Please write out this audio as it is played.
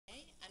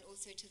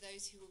also to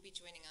those who will be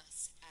joining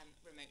us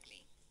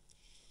remotely.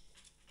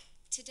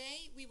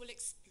 Today we will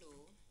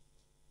explore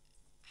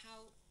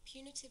how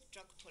punitive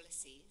drug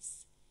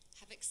policies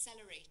have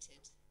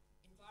accelerated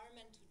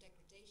environmental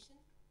degradation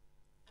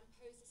and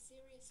pose a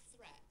serious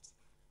threat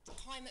to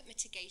climate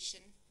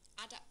mitigation,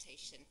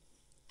 adaptation,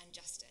 and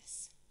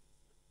justice.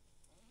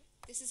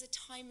 This is a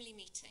timely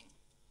meeting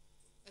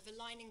of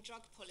aligning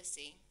drug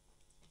policy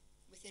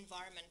with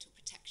environmental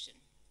protection.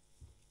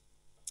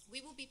 We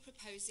will be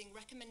proposing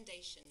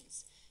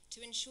recommendations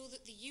to ensure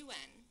that the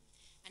UN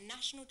and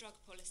national drug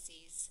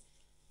policies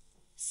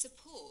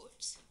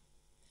support,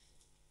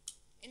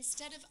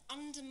 instead of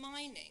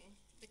undermining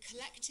the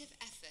collective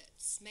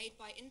efforts made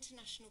by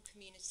international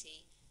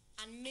community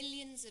and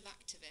millions of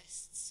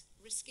activists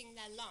risking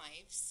their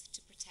lives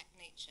to protect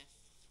nature.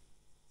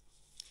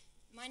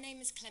 My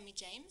name is Clemmy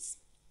James.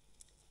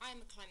 I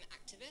am a climate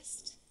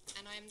activist,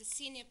 and I am the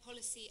Senior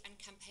Policy and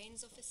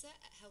Campaigns Officer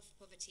at Health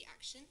Poverty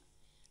Action.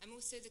 I'm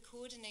also the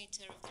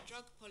coordinator of the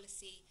Drug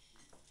Policy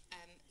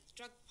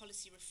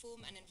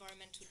Reform and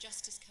Environmental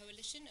Justice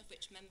Coalition, of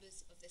which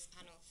members of this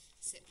panel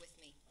sit with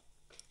me.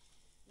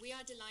 We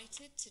are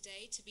delighted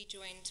today to be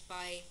joined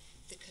by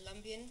the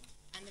Colombian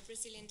and the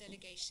Brazilian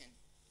delegation,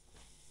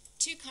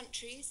 two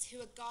countries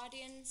who are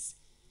guardians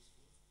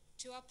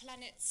to our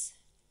planet's,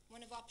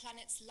 one of our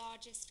planet's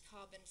largest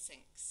carbon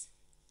sinks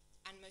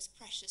and most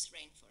precious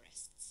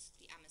rainforests,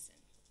 the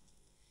Amazon.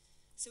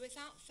 So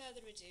without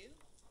further ado,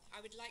 I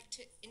would like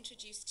to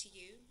introduce to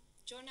you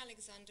John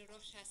Alexander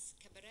Rojas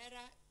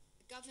Cabrera,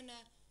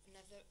 Governor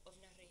of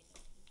Nariño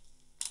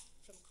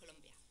from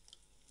Colombia.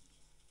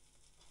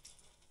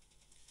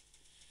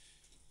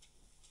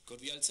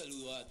 Cordial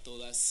saludo a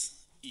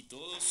todas y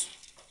todos.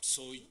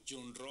 Soy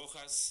John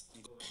Rojas.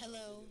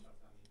 Hello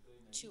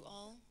to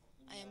all.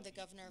 I am the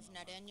Governor of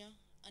Nariño,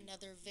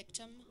 another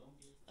victim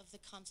of the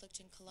conflict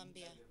in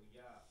Colombia.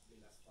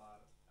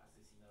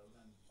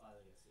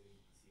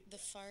 The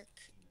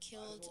FARC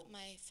killed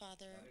my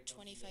father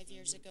 25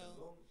 years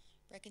ago.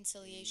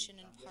 Reconciliation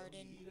and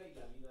pardon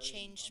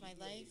changed my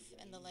life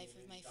and the life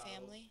of my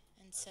family,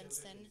 and since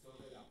then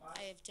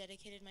I have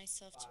dedicated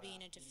myself to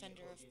being a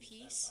defender of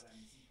peace,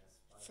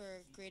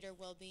 for greater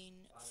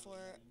well-being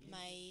for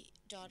my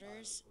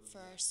daughters, for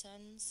our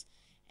sons,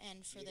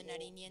 and for the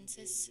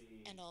Nariñenses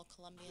and all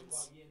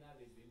Colombians.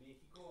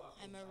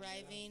 I'm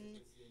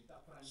arriving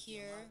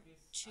here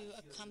to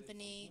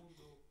accompany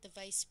the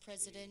Vice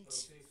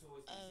President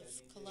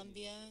of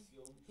Colombia,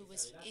 who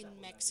was in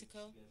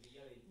Mexico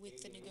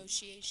with the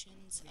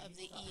negotiations of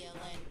the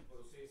ELN.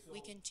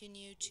 We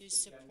continue to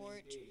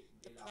support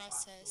the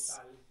process,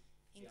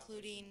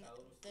 including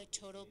the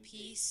total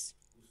peace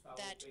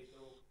that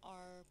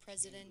our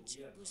President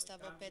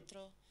Gustavo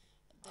Petro,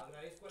 the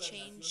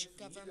change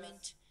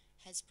government,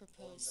 has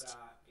proposed.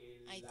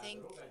 I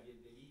thank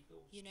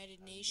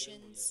United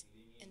Nations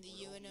and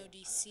the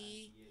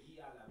UNODC,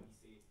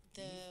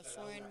 the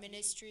Foreign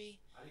Ministry,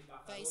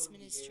 Vice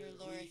Minister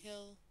Laura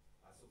Hill,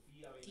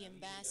 the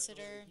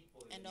Ambassador,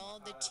 and all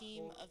the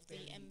team of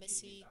the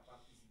Embassy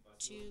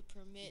to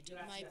permit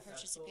my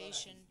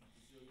participation.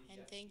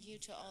 And thank you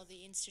to all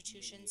the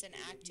institutions and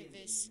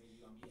activists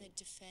that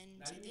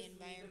defend the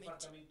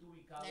environment.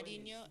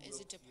 Nariño is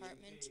a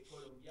department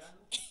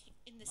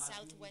in the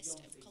southwest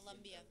of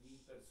Colombia.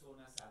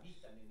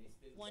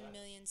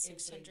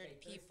 1,600,000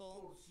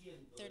 people,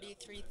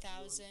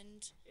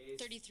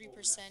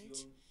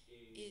 33%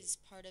 is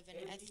part of an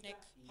ethnic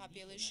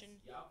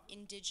population,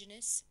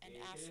 indigenous and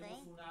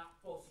Afro.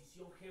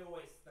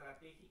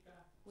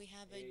 We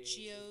have a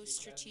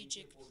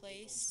geostrategic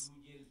place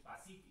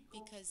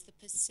because the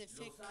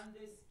Pacific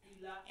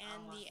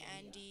and the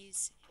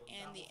Andes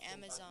and the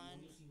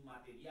Amazon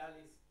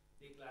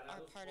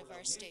are part of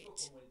our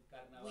state.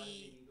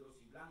 We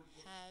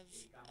have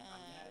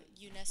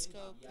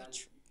UNESCO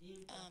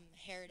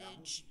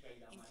heritage,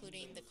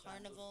 including the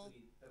carnival,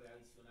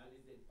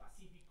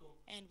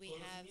 and we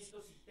have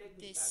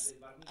this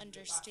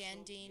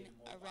understanding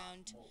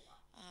around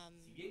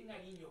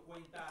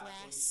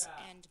grass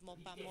and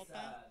mopa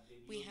mopa.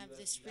 We have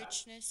this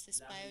richness,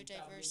 this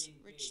biodiverse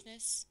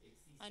richness.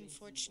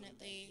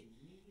 Unfortunately,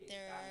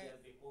 there are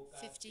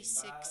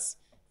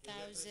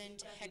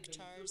 56,000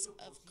 hectares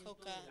of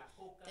coca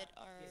that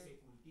are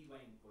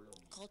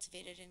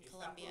cultivated in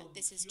Colombia.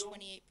 This is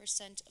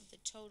 28% of the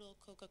total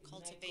coca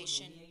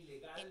cultivation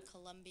in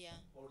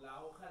Colombia.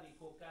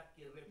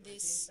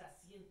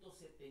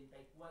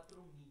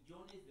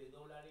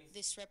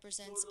 This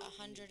represents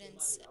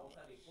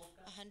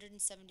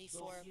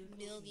 $174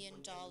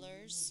 million,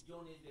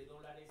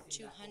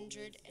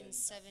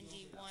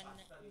 271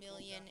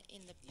 million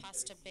in the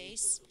pasta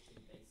base,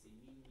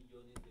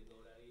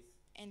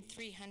 and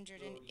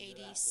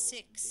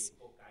 386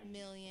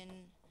 million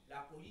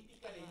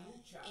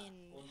in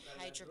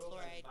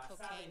hydrochloride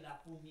cocaine.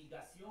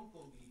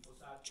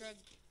 Drug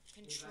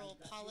control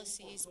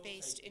policies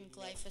based in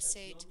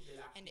glyphosate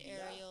and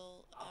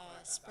aerial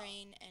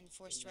spraying and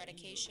forced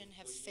eradication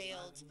have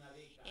failed.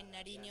 In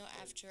Nariño,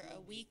 after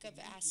a week of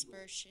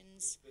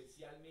aspersions,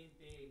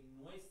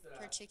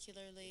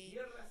 particularly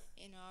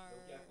in our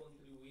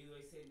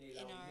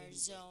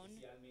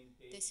zone,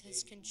 this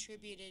has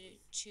contributed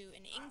to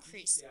an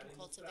increase in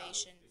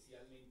cultivation.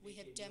 We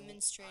have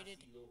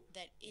demonstrated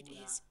that it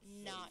is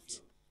not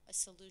a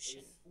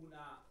solution.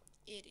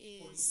 It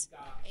is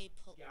a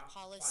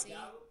policy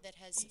that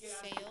has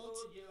failed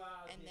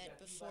and that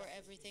before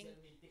everything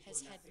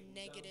has had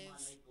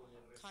negative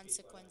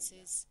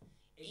consequences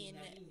in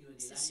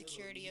the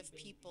security of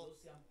people.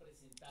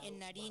 In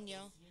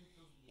Nariño,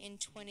 in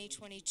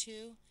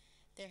 2022,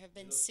 there have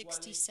been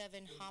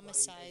 67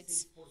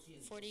 homicides.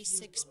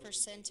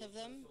 46% of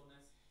them,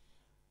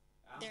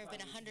 there have been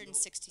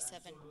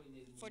 167.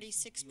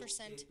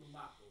 46%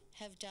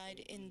 have died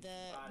in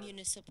the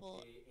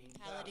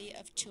municipality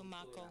of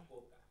Tumaco.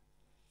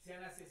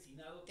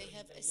 They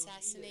have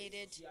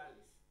assassinated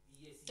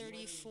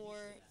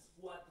 34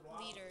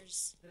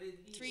 leaders,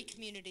 3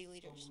 community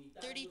leaders,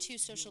 32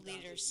 social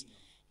leaders,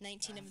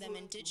 19 of them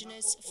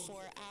indigenous,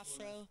 4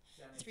 Afro,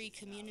 3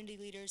 community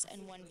leaders,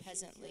 and 1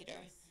 peasant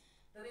leader.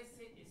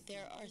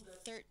 There are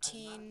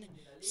 13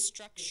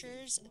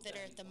 structures that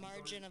are at the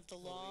margin of the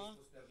law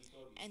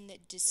and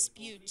that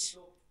dispute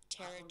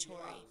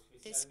territory.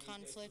 This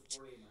conflict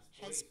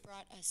has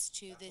brought us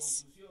to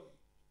this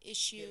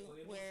issue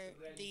where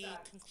the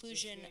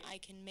conclusion I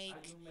can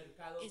make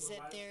is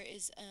that there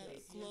is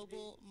a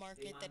global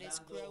market that is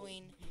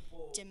growing,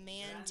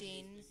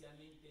 demanding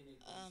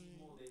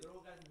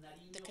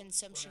the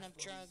consumption of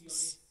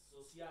drugs.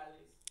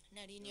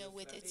 Nariño,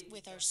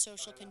 with our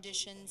social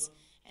conditions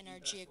and our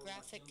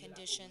geographic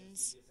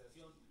conditions,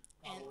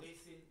 and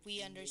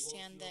we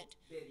understand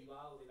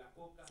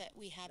that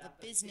we have a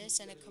business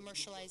and a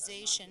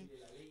commercialization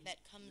that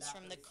comes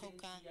from the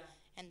coca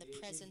and the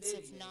presence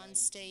of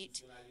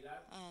non-state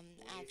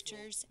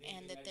actors,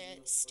 and that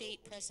the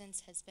state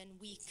presence has been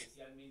weak.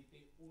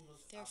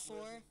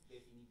 Therefore,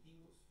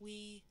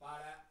 we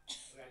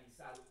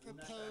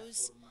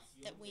propose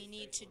that we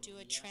need to do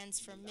a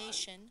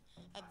transformation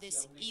of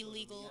this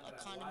illegal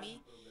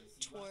economy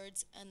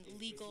towards a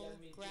legal,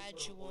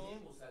 gradual.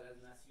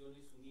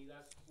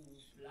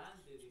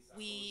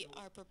 We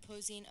are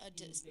proposing a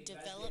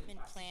development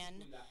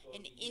plan,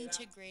 an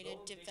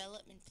integrated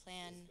development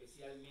plan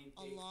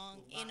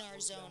in our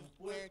zone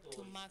where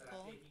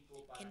Tumaco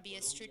can be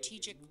a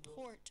strategic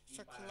port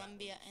for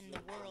Colombia and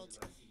the world,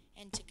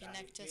 and to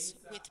connect us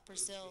with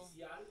Brazil.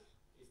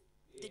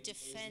 The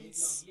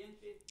defense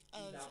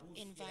of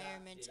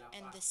environment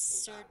and the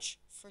search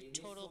for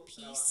total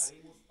peace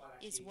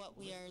is what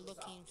we are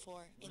looking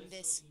for in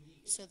this,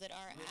 so that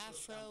our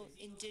Afro,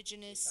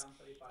 indigenous,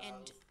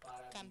 and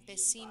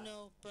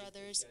campesino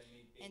brothers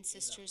and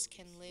sisters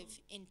can live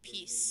in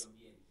peace.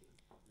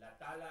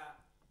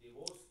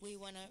 We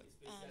want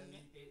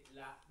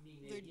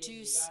to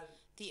reduce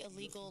the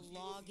illegal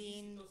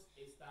logging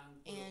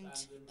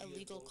and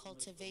illegal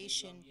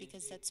cultivation,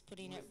 because that's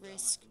putting at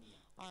risk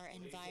our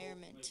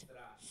environment.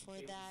 For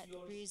that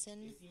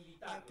reason,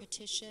 our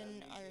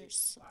petition,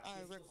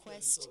 our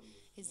request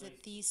is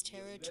that these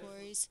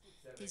territories,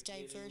 these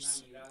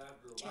diverse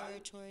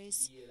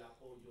territories,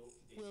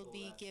 will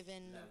be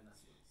given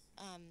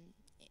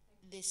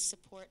this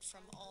support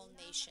from all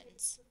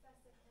nations.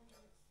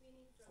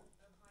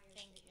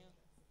 Thank you.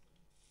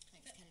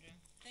 Thanks, Kendra.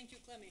 Thank you,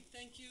 Clemi.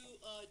 Thank you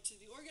to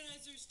the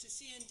organizers, to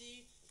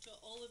CND, to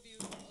all of you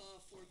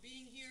for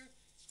being here.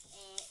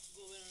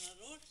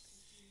 Gobernador,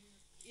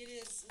 it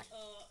is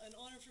an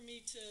honor for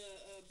me to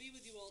be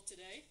with you all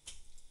today.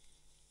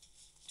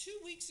 2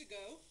 weeks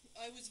ago,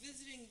 I was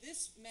visiting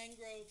this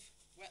mangrove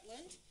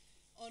wetland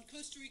on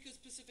Costa Rica's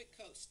Pacific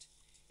coast.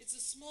 It's a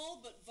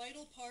small but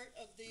vital part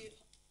of the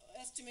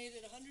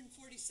estimated 147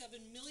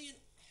 million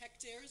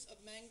hectares of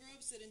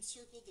mangroves that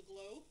encircle the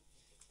globe,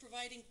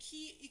 providing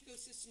key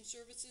ecosystem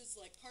services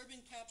like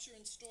carbon capture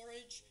and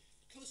storage,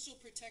 coastal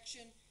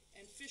protection,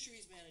 and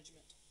fisheries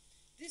management.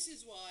 This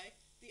is why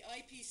the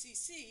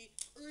IPCC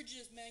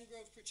urges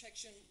mangrove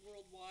protection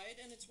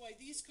worldwide, and it's why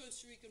these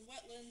Costa Rican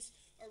wetlands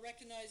are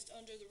recognized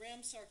under the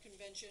Ramsar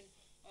Convention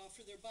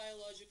for their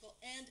biological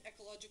and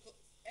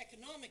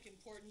economic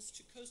importance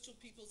to coastal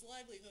people's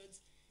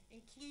livelihoods,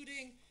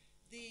 including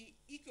the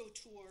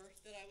eco-tour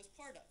that I was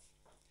part of.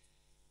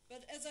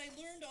 But as I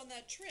learned on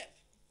that trip,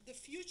 the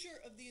future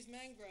of these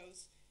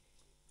mangroves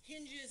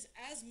hinges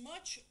as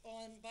much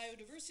on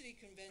biodiversity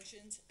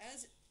conventions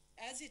as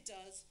it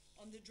does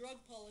on the drug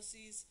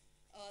policies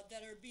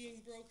that are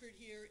being brokered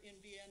here in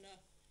Vienna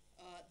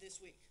this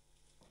week.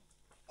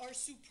 Our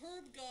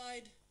superb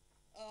guide,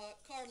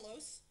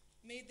 Carlos,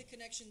 made the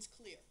connections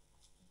clear.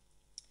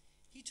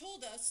 He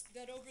told us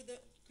that over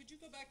the, could you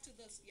go back to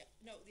this? Yeah,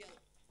 no, the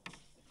other.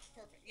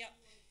 Perfect, yeah.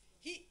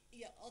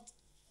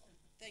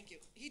 Thank you.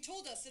 He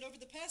told us that over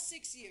the past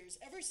 6 years,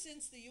 ever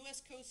since the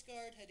U.S. Coast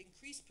Guard had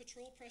increased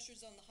patrol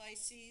pressures on the high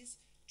seas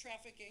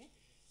trafficking,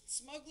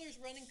 smugglers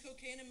running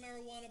cocaine and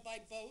marijuana by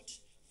boat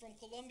from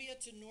Colombia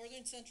to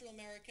northern Central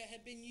America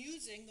had been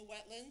using the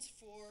wetlands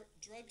for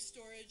drug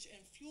storage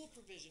and fuel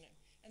provisioning.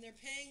 And they're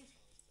paying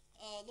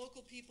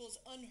local peoples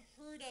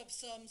unheard of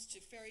sums to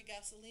ferry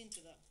gasoline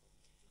to them.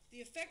 The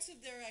effects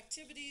of their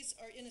activities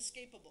are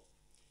inescapable.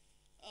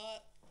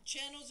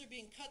 Channels are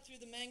being cut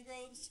through the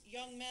mangroves.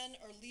 Young men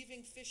are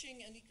leaving fishing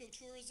and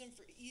ecotourism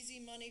for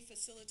easy money,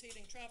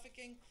 facilitating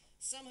trafficking.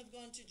 Some have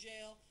gone to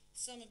jail.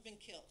 Some have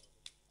been killed.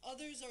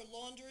 Others are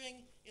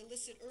laundering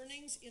illicit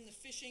earnings in the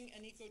fishing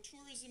and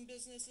ecotourism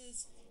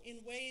businesses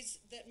in ways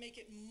that make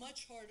it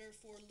much harder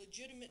for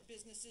legitimate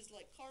businesses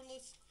like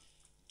Carlos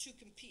to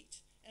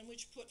compete, and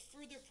which put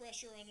further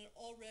pressure on an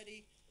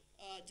already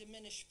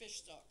diminished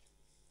fish stock.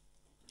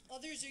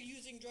 Others are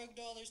using drug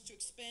dollars to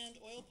expand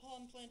oil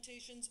palm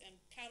plantations and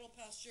cattle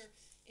pasture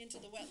into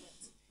the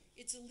wetlands.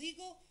 It's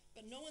illegal,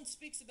 but no one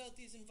speaks about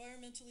these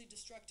environmentally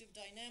destructive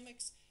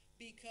dynamics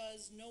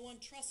because no one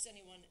trusts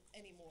anyone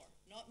anymore.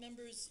 Not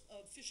members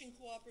of fishing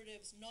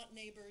cooperatives, not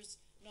neighbors,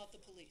 not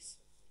the police.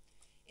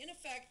 In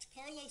effect,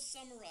 Carlos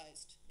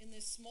summarized in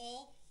this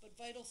small but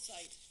vital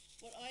site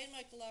what I and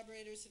my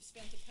collaborators have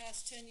spent the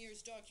past 10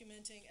 years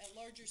documenting at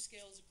larger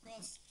scales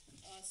across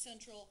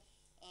Central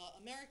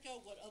America,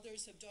 what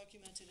others have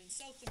documented in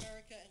South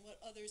America, and what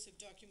others have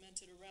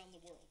documented around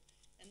the world.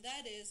 And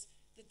that is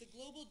that the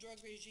global drug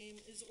regime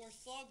is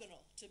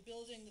orthogonal to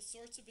building the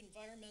sorts of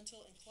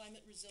environmental and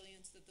climate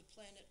resilience that the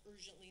planet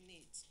urgently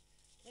needs.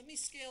 Let me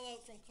scale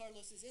out from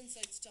Carlos's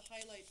insights to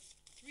highlight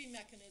 3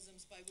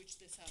 mechanisms by which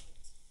this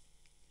happens.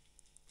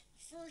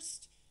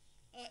 First,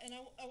 and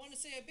I want to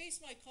say I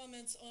base my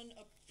comments on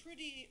a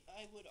pretty,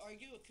 I would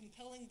argue, a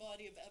compelling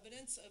body of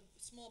evidence, a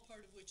small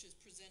part of which is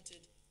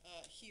presented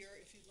here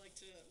if you'd like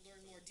to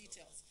learn more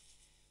details.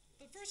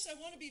 But first, I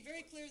want to be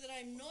very clear that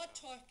I'm not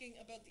talking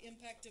about the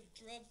impact of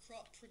drug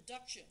crop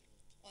production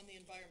on the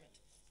environment.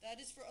 That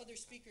is for other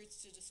speakers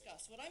to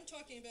discuss. What I'm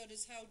talking about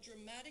is how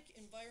dramatic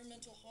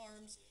environmental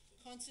harms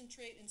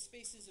concentrate in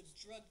spaces of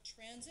drug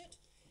transit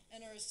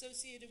and are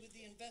associated with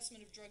the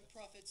investment of drug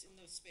profits in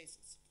those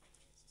spaces.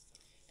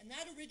 And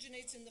that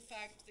originates in the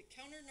fact that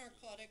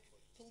counter-narcotic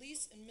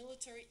police and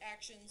military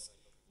actions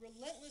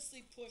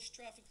relentlessly push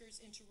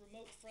traffickers into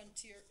remote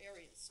frontier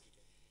areas,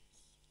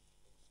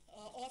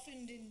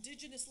 often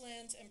indigenous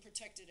lands and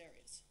protected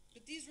areas.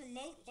 But these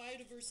remote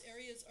biodiverse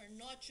areas are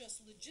not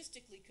just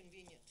logistically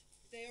convenient,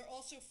 they are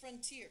also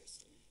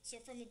frontiers. So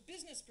from a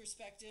business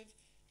perspective,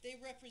 they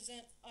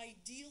represent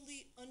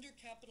ideally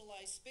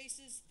undercapitalized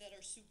spaces that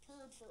are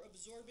superb for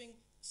absorbing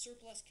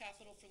surplus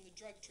capital from the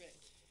drug trade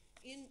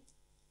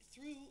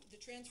through the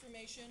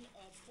transformation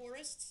of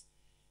forests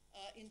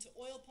into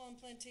oil palm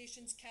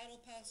plantations, cattle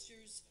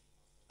pastures,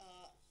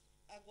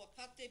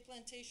 aguacate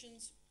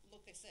plantations, lo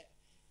que sea.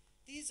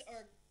 These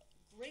are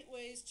great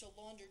ways to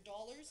launder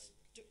dollars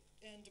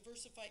and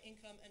diversify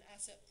income and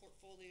asset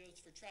portfolios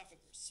for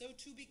traffickers. So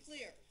to be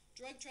clear,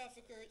 drug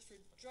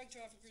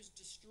traffickers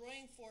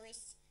destroying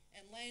forests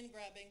and land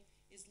grabbing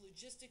is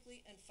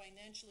logistically and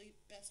financially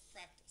best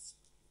practice.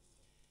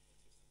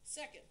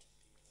 Second,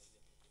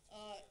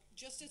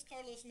 just as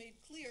Carlos made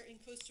clear in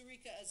Costa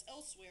Rica as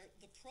elsewhere,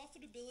 the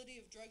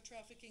profitability of drug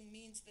trafficking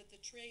means that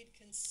the trade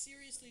can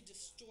seriously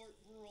distort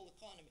rural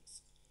economies.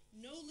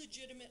 No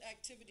legitimate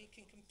activity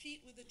can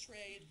compete with a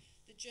trade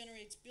that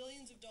generates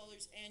billions of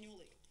dollars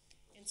annually.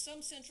 In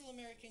some Central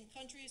American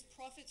countries,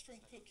 profits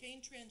from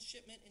cocaine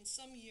transshipment in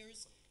some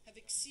years have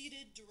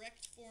exceeded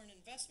direct foreign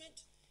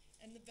investment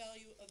and the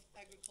value of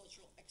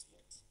agricultural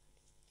exports.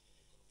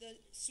 The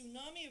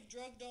tsunami of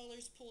drug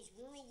dollars pulls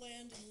rural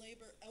land and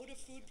labor out of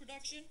food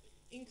production,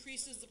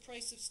 increases the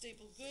price of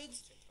staple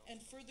goods,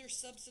 and further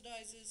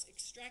subsidizes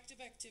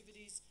extractive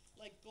activities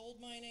like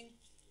gold mining,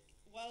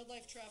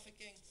 wildlife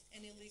trafficking,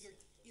 and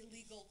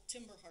illegal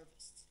timber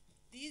harvests.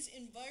 These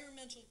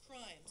environmental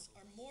crimes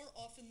are more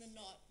often than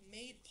not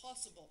made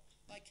possible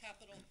by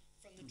capital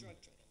from the drug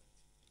trade.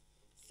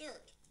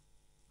 Third,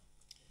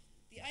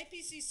 the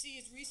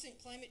IPCC's recent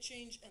climate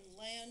change and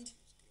land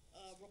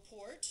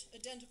report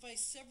identifies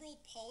several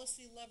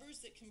policy levers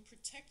that can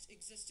protect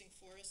existing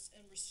forests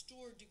and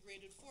restore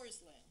degraded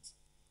forest lands,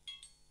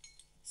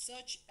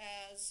 such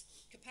as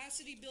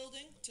capacity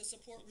building to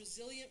support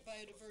resilient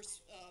biodiverse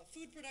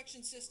food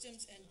production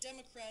systems and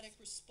democratic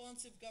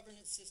responsive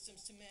governance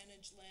systems to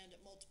manage land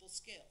at multiple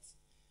scales.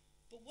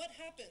 But what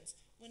happens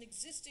when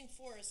existing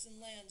forests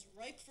and lands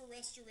ripe for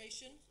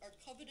restoration are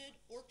coveted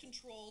or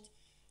controlled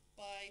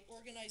by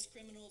organized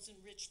criminals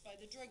enriched by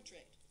the drug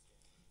trade?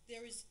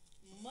 There is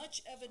much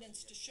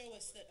evidence to show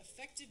us that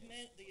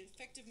the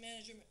effective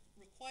management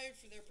required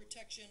for their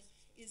protection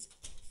is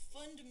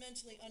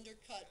fundamentally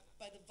undercut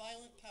by the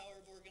violent power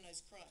of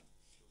organized crime,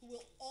 who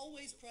will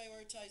always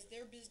prioritize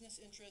their business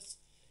interests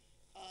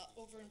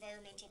over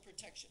environmental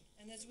protection.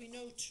 And as we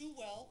know too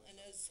well, and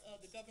as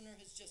the governor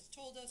has just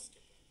told us,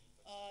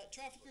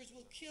 traffickers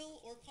will kill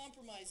or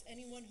compromise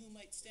anyone who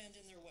might stand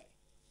in their way.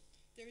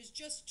 There is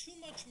just too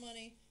much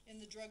money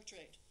in the drug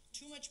trade,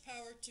 too much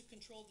power to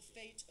control the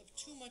fate of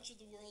too much of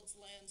the world's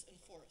lands and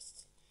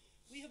forests.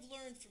 We have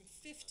learned from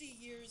 50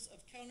 years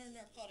of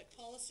counter-narcotic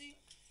policy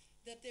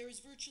that there is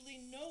virtually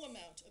no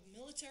amount of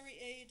military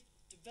aid,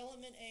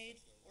 development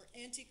aid, or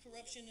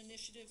anti-corruption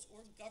initiatives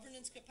or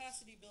governance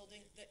capacity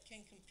building that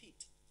can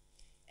compete.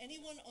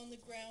 Anyone on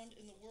the ground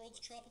in the world's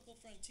tropical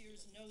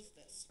frontiers knows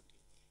this,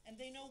 and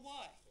they know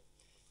why,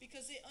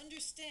 because they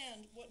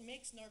understand what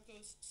makes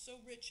narcos so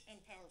rich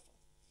and powerful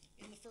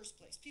in the first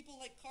place. People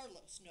like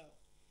Carlos know.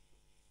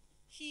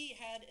 He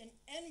had an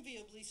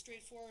enviably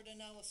straightforward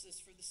analysis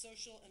for the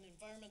social and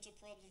environmental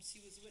problems he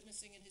was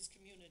witnessing in his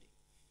community.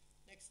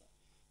 Next slide.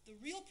 The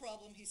real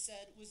problem, he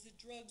said, was that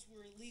drugs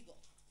were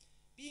illegal.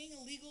 Being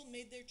illegal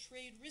made their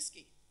trade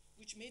risky,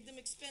 which made them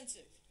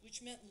expensive,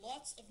 which meant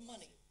lots of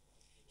money.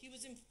 He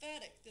was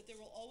emphatic that there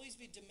will always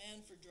be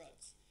demand for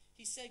drugs.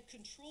 He said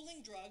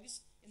controlling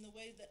drugs in the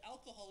way that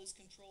alcohol is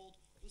controlled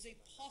was a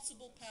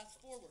possible path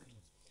forward.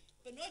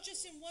 But not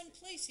just in one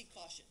place, he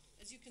cautioned.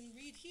 As you can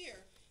read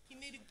here, he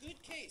made a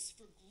good case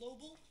for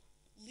global,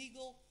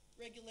 legal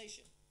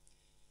regulation.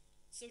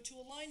 So to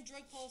align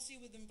drug policy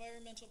with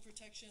environmental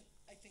protection,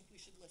 I think we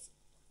should listen.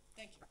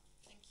 Thank you.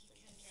 Thank you,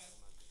 Kendra.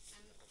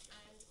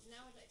 And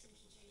now I'd like to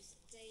introduce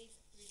Dave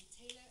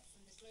Reedy-Taylor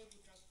from the Global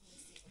Drug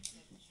Policy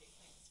Observatory.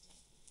 Thanks, Dave.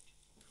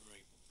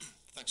 Great.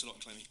 Thanks a lot,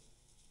 Clemmy.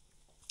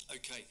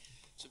 Okay,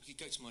 so if we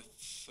could go to my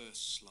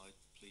first slide,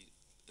 please,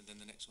 and then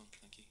the next one.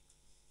 Thank you.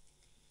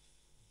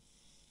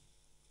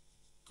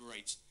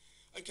 Great.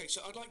 Okay,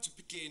 so I'd like to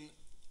begin,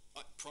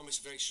 I promise,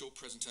 a very short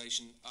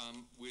presentation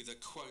with a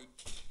quote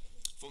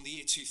from the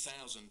year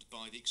 2000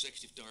 by the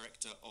Executive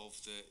Director of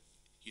the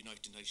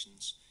United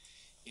Nations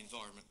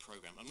Environment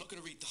Programme. I'm not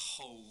going to read the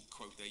whole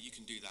quote there, you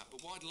can do that,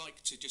 but what I'd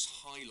like to just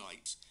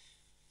highlight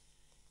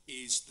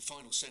is the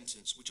final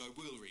sentence, which I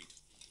will read.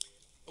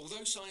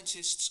 Although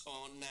scientists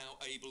are now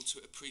able to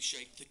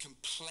appreciate the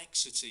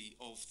complexity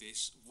of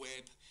this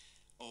web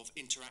of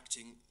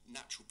interacting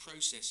natural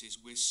processes,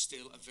 we're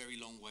still a very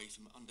long way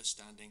from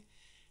understanding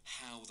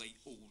how they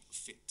all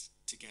fit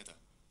together.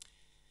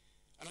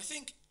 And I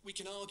think we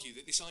can argue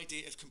that this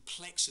idea of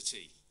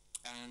complexity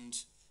and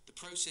the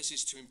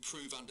processes to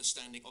improve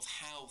understanding of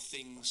how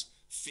things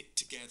fit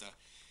together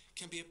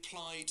can be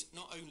applied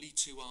not only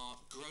to our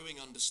growing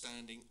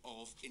understanding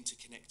of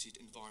interconnected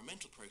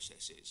environmental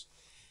processes,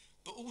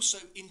 but also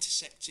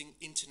intersecting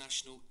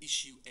international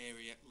issue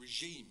area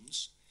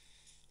regimes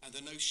and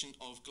the notion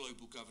of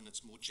global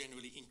governance more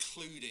generally,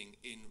 including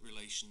in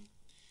relation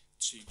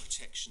to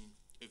protection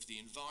of the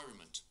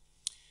environment.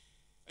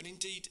 And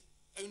indeed,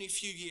 only a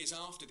few years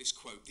after this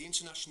quote, the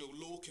International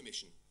Law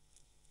Commission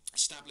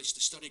established a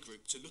study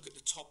group to look at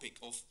the topic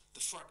of the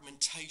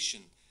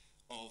fragmentation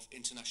of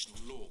international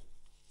law.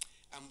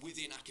 And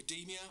within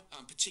academia,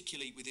 and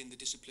particularly within the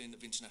discipline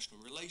of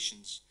international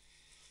relations,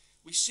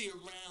 we see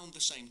around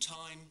the same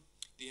time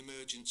the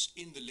emergence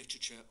in the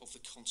literature of the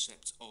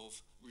concept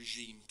of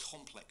regime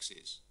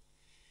complexes.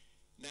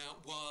 Now,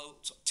 while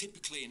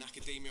typically in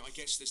academia, I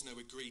guess there's no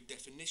agreed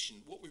definition,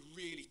 what we're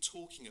really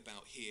talking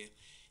about here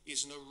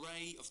is an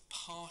array of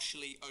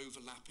partially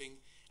overlapping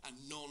and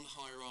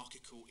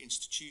non-hierarchical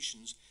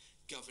institutions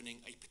governing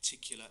a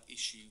particular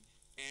issue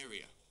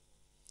area.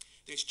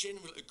 There's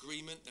general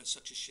agreement that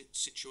such a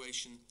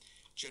situation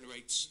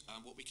generates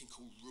what we can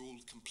call rule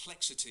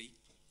complexity,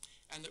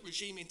 and that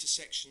regime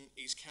intersection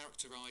is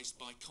characterized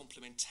by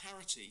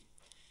complementarity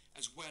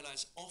as well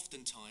as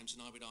oftentimes,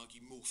 and I would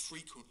argue more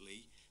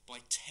frequently, by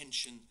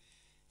tension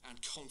and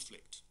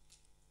conflict.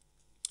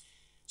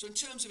 So in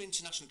terms of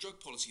international drug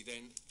policy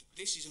then,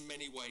 this is in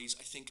many ways,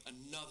 I think,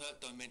 another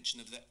dimension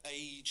of the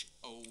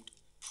age-old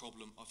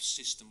problem of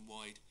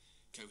system-wide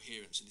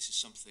coherence, and this is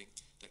something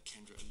that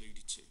Kendra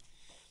alluded to.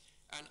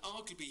 And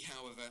arguably,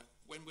 however,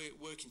 when we're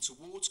working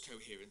towards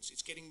coherence,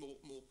 it's getting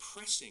more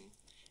pressing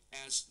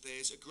as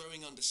there's a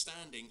growing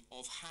understanding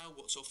of how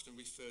what's often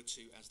referred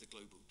to as the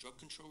global drug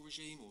control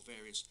regime, or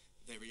various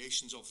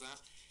variations of that,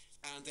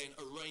 and then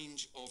a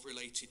range of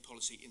related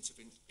policy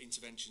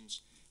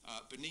interventions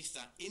beneath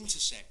that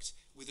intersect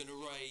with an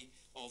array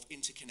of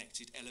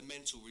interconnected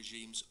elemental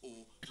regimes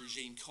or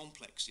regime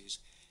complexes,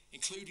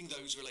 including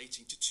those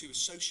relating to two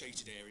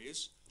associated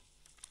areas: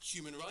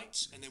 human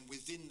rights, and then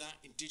within that,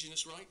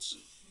 indigenous rights,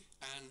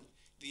 and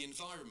the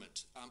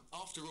environment.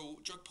 After all,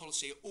 drug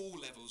policy at all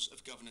levels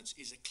of governance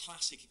is a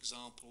classic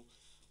example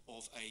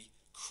of a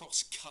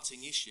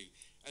cross-cutting issue,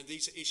 and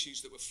these are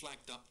issues that were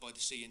flagged up by the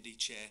CND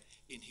chair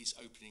in his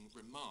opening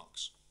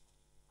remarks.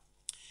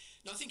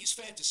 Now, I think it's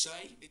fair to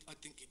say, I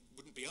think it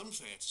wouldn't be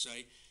unfair to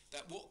say,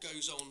 that what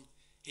goes on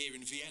here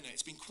in Vienna,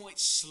 it's been quite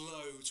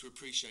slow to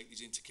appreciate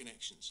these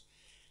interconnections.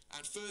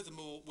 And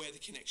furthermore, where the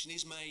connection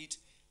is made,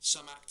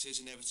 some actors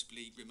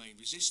inevitably remain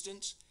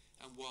resistant,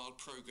 and while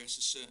progress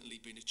has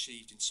certainly been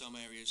achieved in some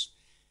areas,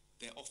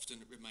 there often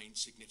remain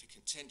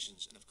significant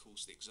tensions. And of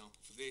course, the example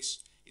for this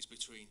is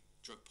between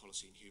drug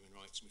policy and human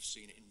rights, and we've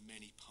seen it in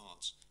many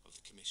parts of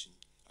the Commission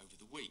over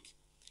the week.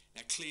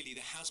 Now, clearly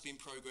there has been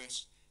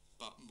progress,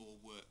 but more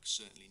work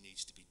certainly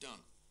needs to be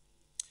done.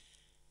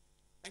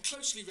 And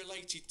closely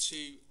related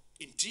to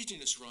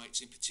indigenous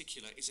rights in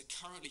particular is a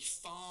currently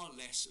far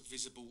less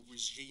visible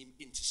regime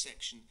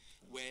intersection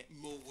where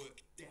more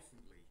work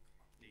definitely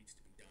needs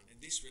to be done. And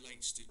this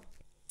relates to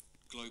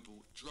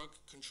global drug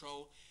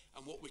control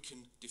and what we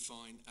can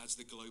define as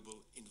the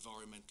global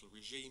environmental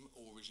regime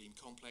or regime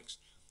complex,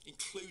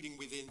 including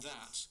within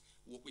that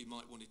what we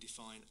might want to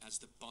define as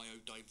the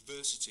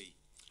biodiversity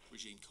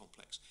regime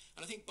complex.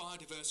 And I think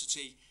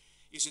biodiversity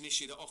is an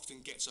issue that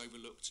often gets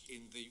overlooked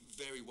in the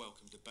very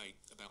welcome debate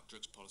about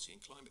drugs policy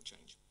and climate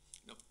change.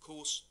 And of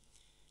course,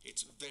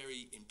 it's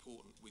very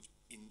important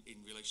in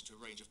relation to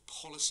a range of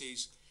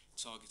policies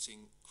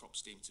targeting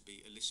crops deemed to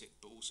be illicit,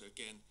 but also,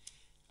 again,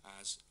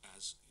 as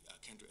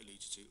Kendra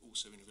alluded to,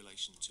 also in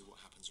relation to what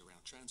happens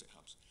around transit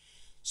hubs.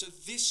 So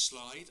this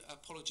slide,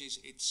 apologies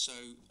it's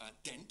so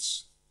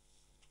dense,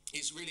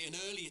 is really an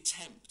early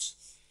attempt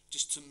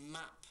just to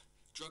map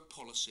drug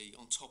policy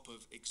on top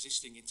of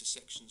existing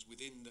intersections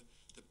within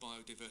the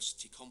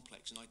biodiversity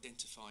complex and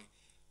identify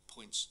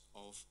points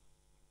of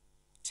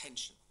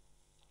tension.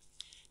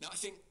 Now, I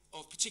think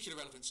of particular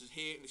relevance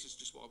here, and this is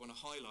just what I want to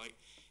highlight,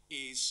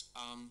 is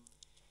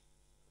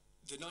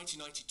the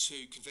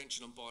 1992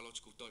 Convention on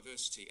Biological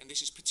Diversity, and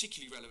this is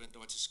particularly relevant to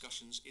our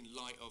discussions in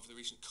light of the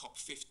recent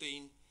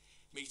COP15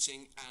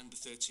 meeting and the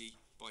 30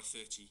 by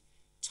 30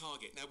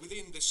 target. Now,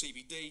 within the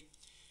CBD,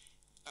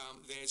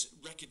 there's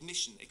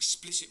recognition,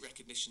 explicit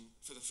recognition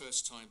for the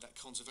first time that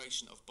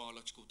conservation of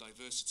biological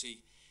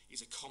diversity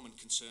is a common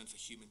concern for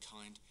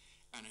humankind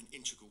and an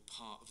integral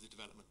part of the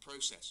development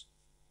process.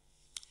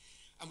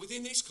 And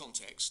within this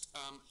context,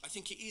 I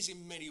think it is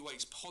in many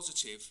ways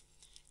positive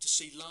to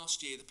see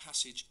last year the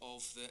passage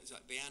of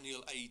the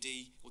annual AD,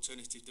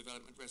 Alternative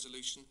Development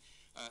Resolution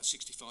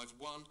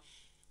 65.1,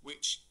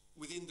 which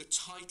within the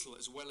title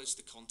as well as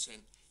the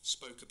content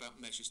spoke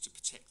about measures to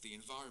protect the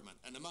environment.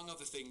 And among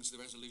other things, the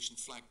resolution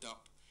flagged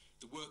up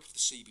the work of the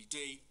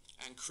CBD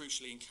and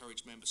crucially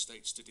encouraged member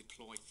states to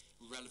deploy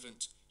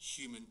relevant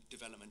human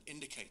development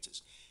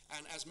indicators.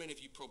 And as many of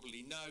you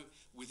probably know,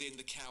 within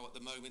the COW at the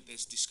moment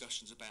there's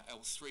discussions about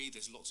L3,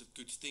 there's lots of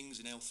good things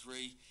in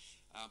L3,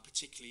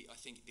 particularly I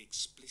think the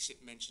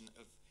explicit mention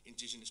of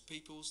indigenous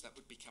peoples, that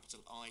would be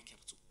capital I,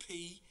 capital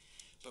P,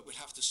 but we'll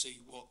have to see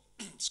what,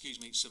 excuse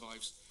me,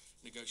 survives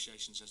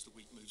negotiations as the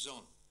week moves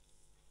on.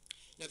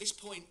 Now, this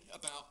point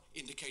about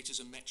indicators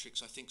and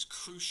metrics I think is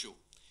crucial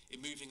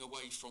in moving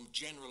away from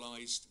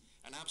generalised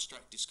and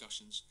abstract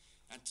discussions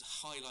and to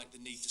highlight the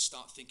need to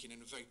start thinking in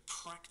very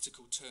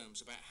practical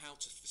terms about how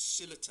to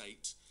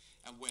facilitate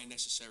and, where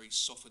necessary,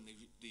 soften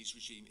these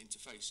regime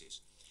interfaces.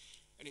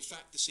 And in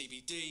fact, the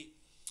CBD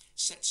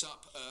sets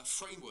up a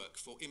framework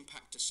for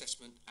impact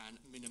assessment and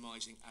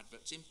minimising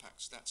adverse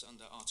impacts. That's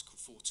under Article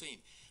 14.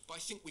 But I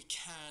think we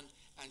can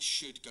and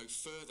should go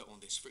further on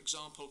this. For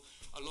example,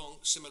 along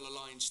similar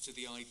lines to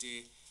the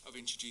idea of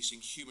introducing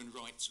human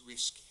rights,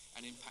 risk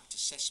and impact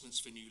assessments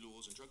for new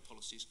laws and drug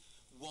policies,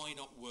 why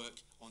not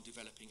work on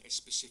developing a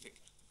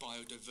specific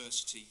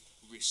biodiversity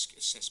risk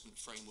assessment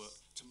framework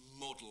to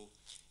model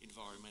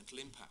environmental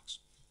impacts?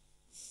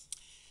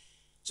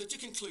 So to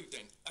conclude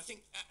then, I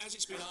think as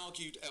it's been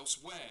argued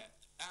elsewhere,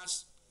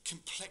 as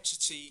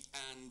complexity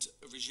and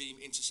regime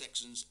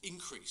intersections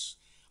increase,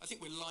 I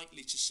think we're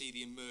likely to see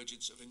the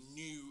emergence of a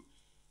new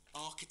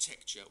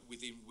architecture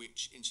within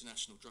which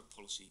international drug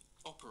policy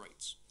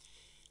operates.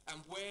 And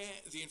where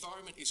the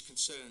environment is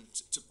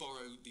concerned, to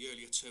borrow the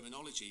earlier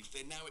terminology,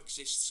 there now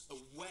exists a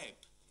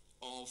web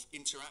of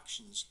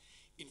interactions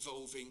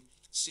involving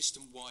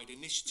system-wide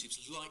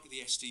initiatives like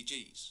the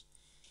SDGs,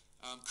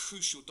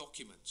 crucial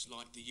documents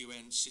like the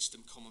UN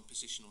System Common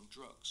Position on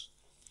Drugs,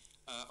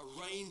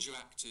 a range of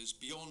actors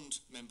beyond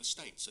member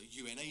states, so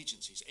UN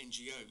agencies,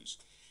 NGOs,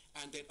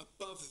 and then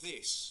above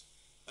this,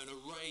 an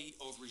array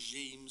of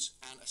regimes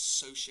and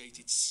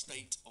associated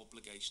state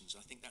obligations.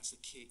 I think that's the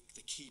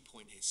key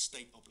point here,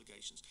 state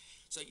obligations.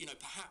 So, you know,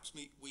 perhaps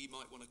we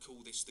might want to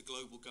call this the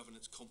global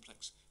governance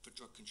complex for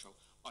drug control.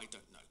 I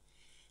don't know.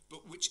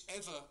 But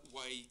whichever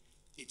way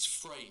it's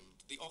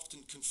framed, the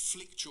often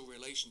conflictual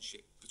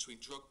relationship between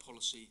drug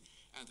policy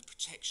and the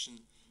protection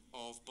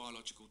of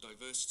biological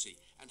diversity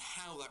and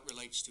how that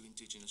relates to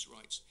indigenous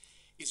rights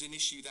is an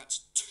issue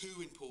that's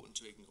too important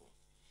to ignore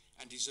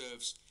and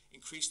deserves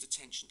increased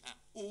attention at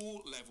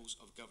all levels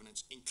of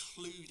governance,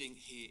 including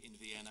here in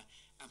Vienna,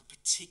 and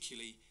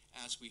particularly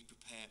as we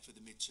prepare for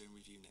the midterm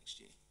review next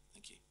year.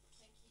 Thank you.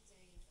 Thank you,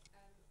 Dave.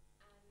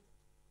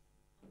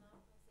 And I'll now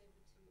pass over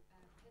to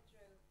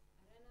Pedro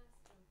Arenas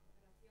from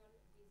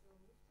Consortium Viso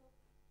Mutop.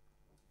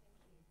 Thank you.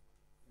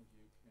 Thank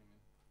you,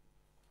 Clement.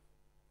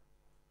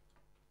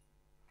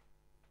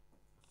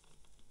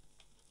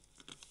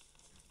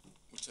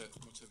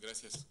 Muchas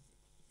gracias,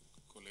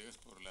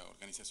 colegas, por la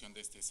organización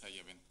de este side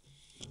event.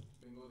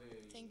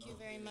 Thank you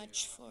very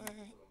much for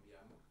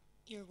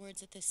your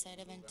words at this side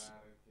event.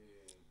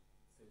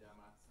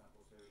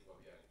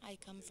 I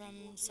come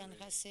from San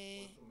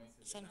Jose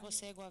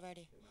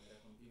Guaviare.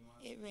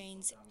 It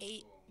rains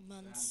 8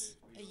 months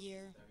a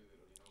year,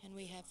 and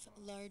we have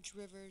large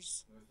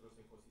rivers.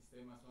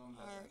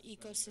 Our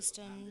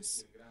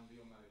ecosystems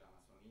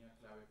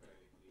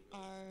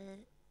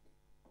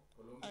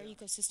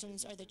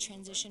are the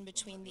transition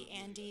between the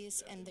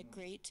Andes and the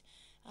Great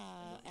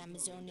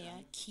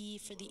Amazonia, key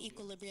for the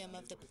equilibrium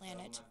of the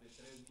planet.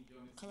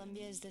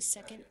 Colombia is the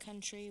second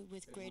country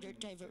with greater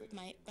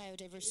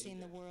biodiversity in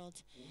the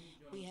world.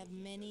 We have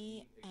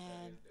many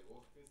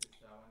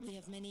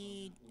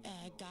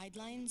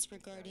guidelines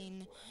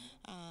regarding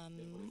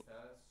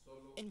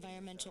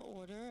environmental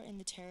order in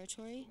the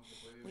territory.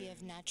 We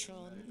have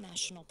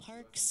national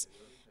parks.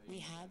 We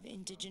have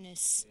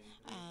indigenous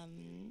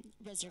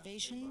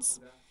reservations,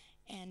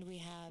 and we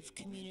have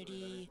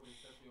community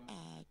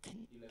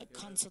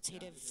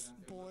consultative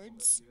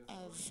boards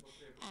of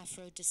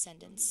Afro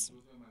descendants.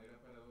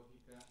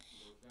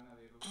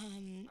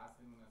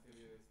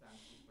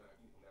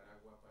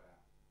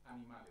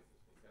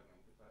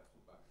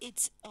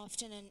 It's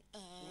often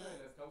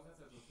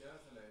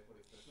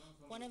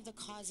one of the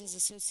causes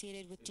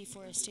associated with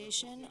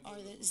deforestation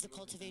is the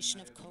cultivation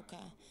of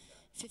coca.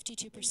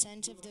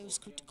 52% of those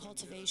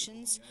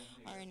cultivations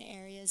are in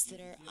areas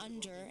that are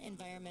under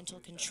environmental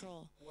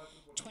control.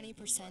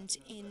 20%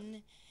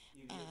 in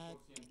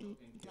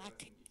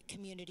black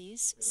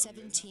communities,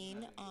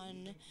 17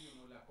 on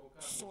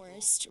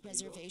forest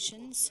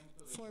reservations,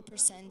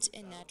 4%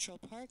 in natural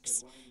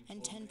parks,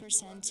 and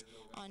 10%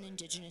 on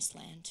indigenous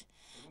land.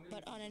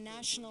 But on a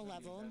national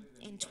level,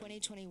 in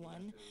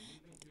 2021,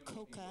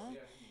 coca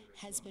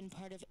has been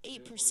part of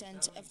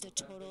 8% of the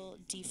total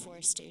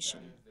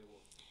deforestation.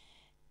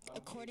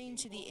 According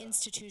to the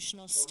Institute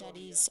on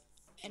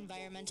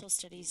Environmental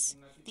Studies,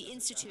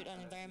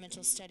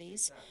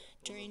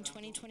 during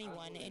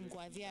 2021 in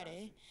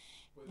Guaviare,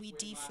 we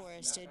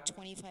deforested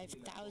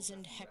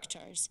 25,000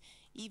 hectares,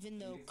 even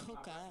though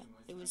coca,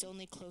 it was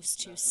only close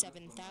to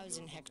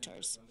 7,000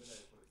 hectares.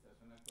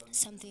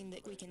 Something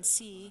that we can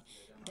see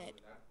that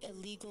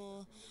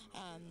illegal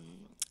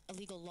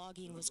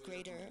logging was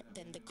greater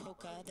than the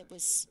coca that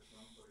was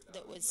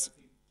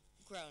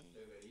grown.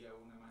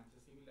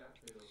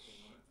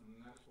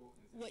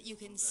 What you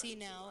can see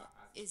now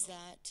is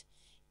that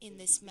in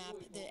this map,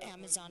 the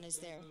Amazon is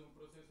there.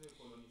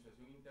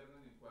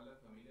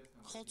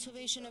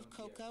 Cultivation of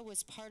coca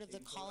was part of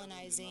the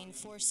colonizing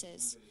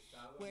forces,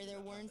 where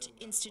there weren't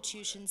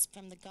institutions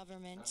from the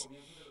government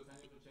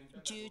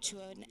due to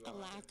a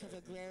lack of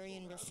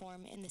agrarian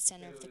reform in the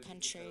center of the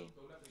country.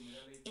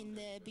 In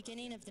the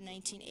beginning of the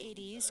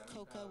 1980s,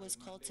 coca was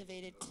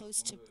cultivated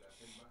close to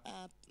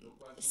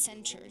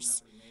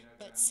centers,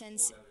 but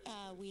since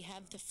we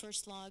have the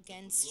first law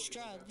against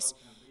drugs,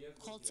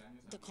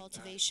 the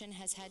cultivation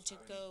has had to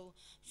go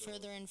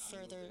further and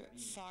further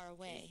far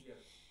away.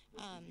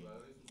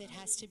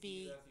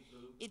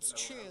 It's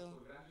true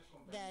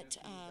that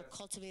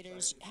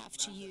cultivators have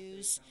to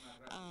use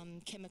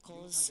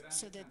chemicals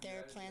so that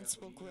their plants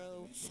will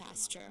grow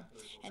faster,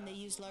 and they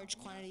use large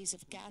quantities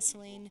of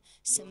gasoline,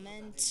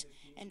 cement,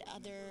 and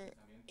other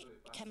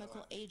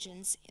chemical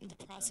agents in the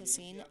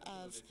processing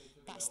of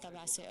pasta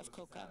base of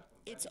coca.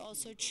 It's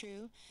also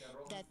true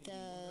that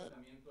the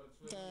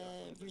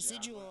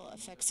residual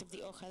effects of the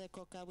hoja de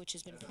coca, which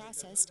has been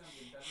processed,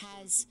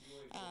 has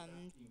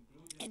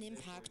an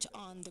impact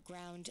on the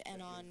ground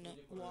and on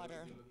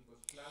water.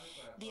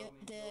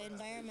 The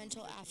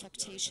environmental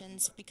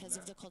affectations because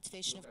of the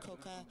cultivation of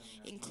coca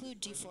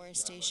include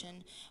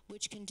deforestation,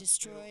 which can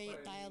destroy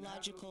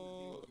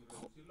biological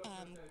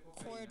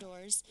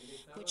corridors,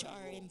 which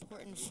are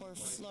important for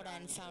flora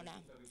and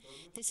fauna.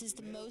 This is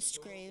the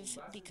most grave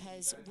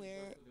because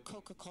where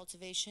coca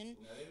cultivation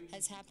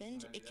has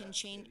happened, it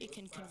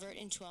can convert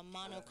into a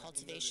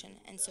monocultivation,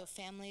 and so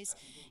families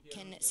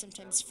can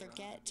sometimes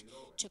forget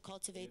to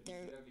cultivate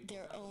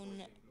their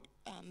own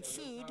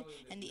food,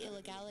 and the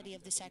illegality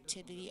of this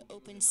activity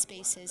opens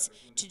spaces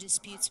to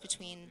disputes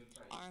between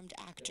armed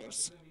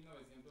actors.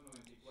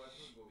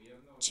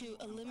 To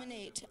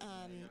eliminate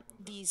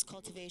these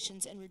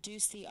cultivations and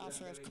reduce the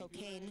offer of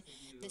cocaine,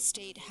 the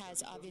state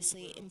has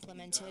obviously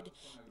implemented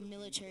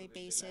military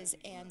bases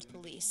and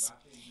police.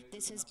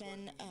 This has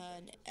been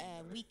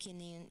a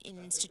weakening in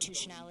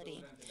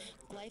institutionality.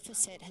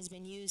 Glyphosate has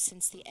been used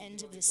since the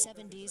end of the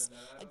 70s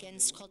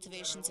against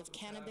cultivations of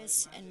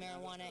cannabis and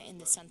marijuana in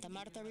the Santa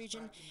Marta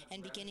region,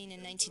 and beginning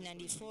in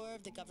 1994,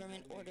 the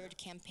government ordered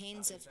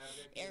campaigns of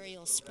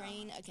aerial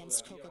spraying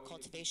against coca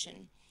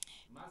cultivation.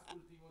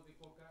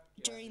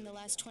 During the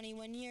last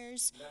 21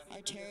 years,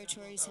 our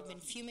territories have been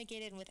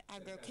fumigated with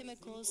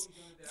agrochemicals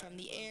from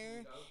the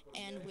air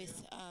and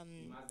with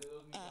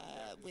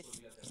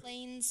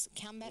planes,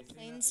 combat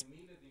planes.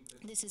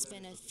 This has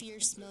been a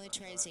fierce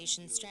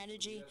militarization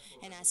strategy,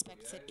 an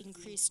aspect that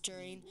increased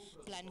during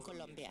Plan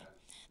Colombia.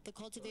 The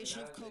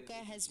cultivation of coca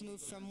has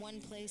moved from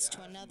one place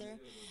to another,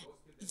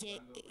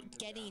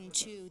 getting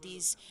to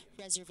these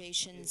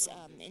reservations,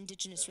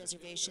 indigenous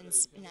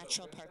reservations,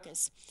 natural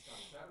parks.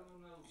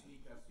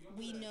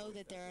 We know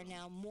that there are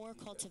now more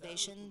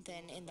cultivation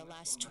than in the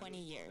last 20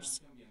 years.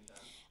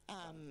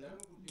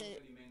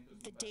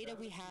 The data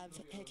we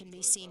have can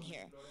be seen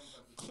here.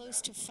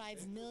 Close to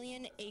 5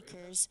 million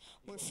acres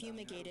were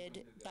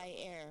fumigated by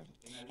air,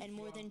 and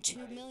more than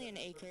 2 million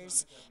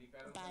acres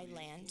by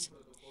land.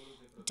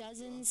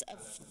 dozens of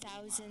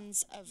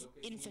thousands of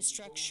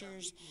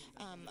infrastructures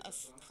of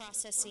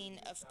processing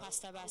of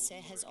pasta base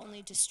has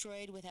only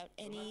destroyed without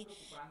any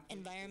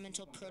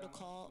environmental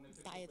protocol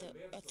by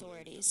the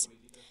authorities.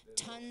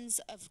 Tons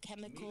of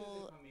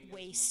chemical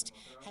waste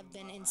have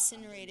been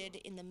incinerated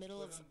in the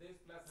middle of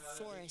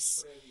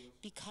forests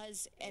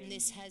and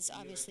this has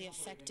obviously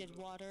affected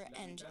water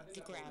and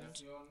the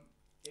ground.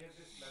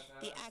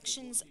 The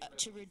actions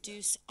to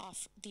reduce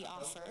the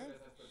offer,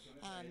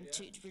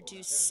 to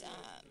reduce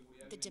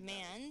the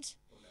demand,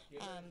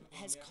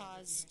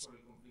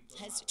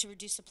 to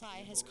reduce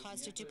supply, has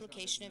caused a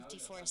duplication of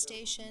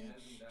deforestation,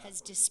 has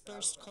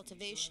dispersed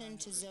cultivation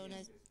to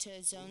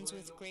zones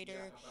with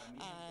greater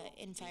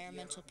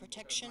environmental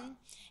protection,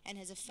 and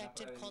has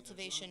affected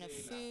cultivation of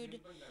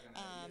food,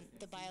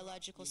 the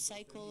biological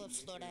cycle of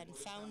flora and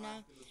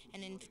fauna,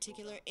 and in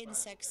particular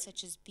insects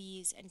such as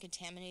bees and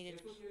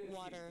contaminated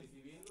water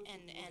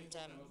and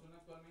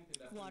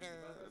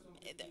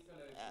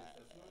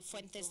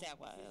fuentes de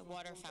agua,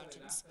 water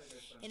fountains.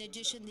 In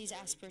addition, these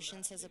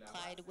aspersions has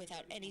applied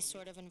without any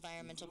sort of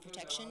environmental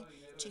protection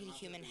to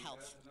human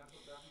health.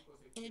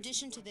 In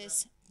addition to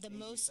this, the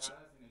most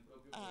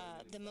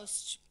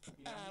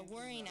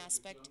worrying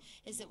aspect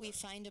is that we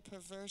find a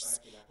perverse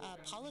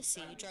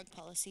drug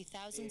policy.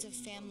 Thousands of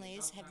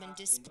families have been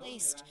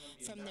displaced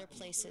from their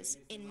places.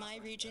 In my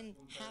region,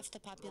 half the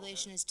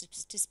population is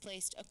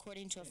displaced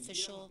according to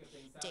official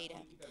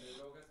data.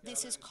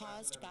 This is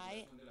caused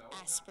by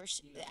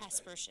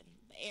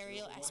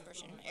aerial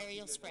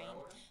spraying,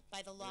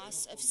 by the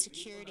loss of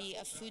security,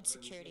 of food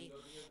security,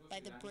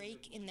 by the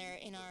break in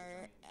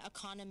our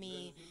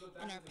economy,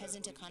 in our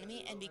peasant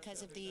economy, and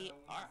because of the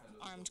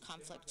armed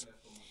conflict.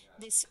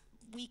 This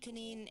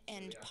weakening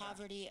and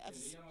poverty of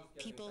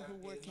people who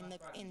work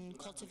in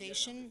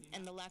cultivation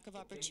and the lack of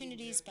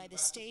opportunities by the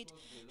state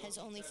has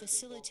only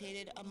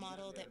facilitated a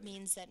model that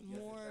means that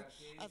more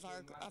of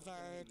our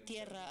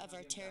tierra, of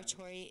our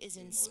territory, is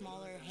in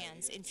smaller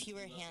hands, in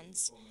fewer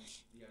hands.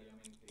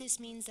 This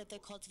means that the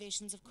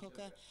cultivations of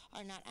coca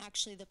are not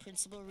actually the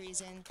principal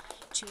reason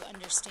to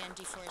understand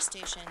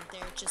deforestation.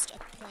 They're just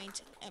a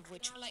point of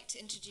which... I'd like to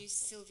introduce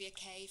Sylvia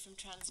Kay from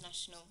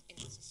Transnational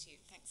Institute.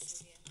 Thanks,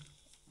 Sylvia.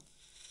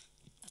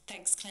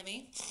 Thanks,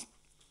 Clemmy.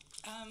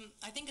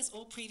 I think as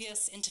all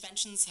previous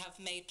interventions have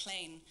made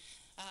plain,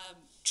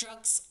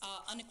 drugs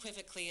are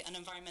unequivocally an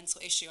environmental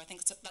issue. I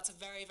think that's a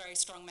very, very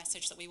strong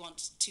message that we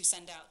want to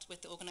send out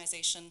with the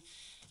organization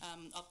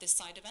of this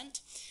side event.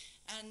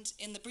 And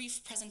in the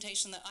brief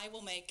presentation that I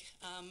will make,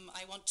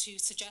 I want to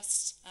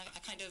suggest a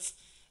kind of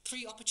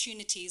 3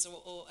 opportunities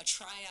or a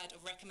triad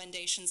of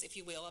recommendations, if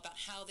you will, about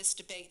how this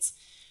debate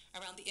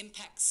around the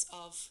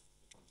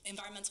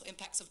environmental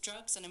impacts of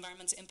drugs and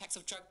environmental impacts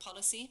of drug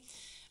policy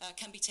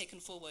can be taken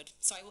forward.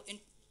 So I will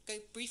go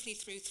briefly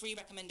through 3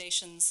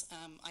 recommendations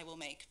I will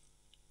make.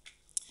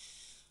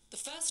 The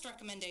first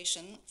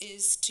recommendation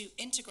is to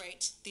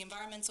integrate the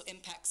environmental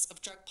impacts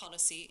of drug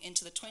policy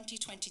into the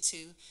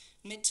 2022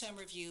 midterm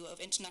review of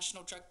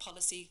international drug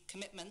policy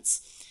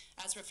commitments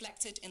as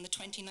reflected in the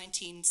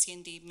 2019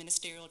 CND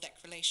Ministerial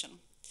Declaration.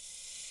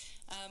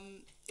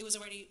 It was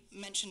already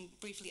mentioned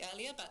briefly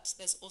earlier, but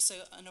there's also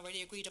an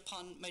already agreed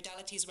upon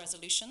modalities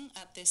resolution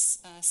at this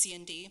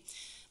CND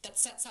that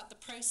sets out the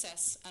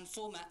process and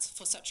format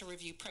for such a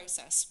review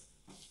process,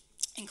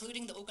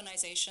 including the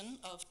organization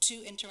of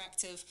 2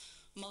 interactive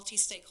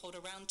multi-stakeholder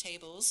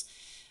roundtables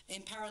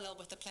in parallel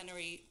with the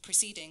plenary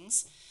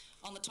proceedings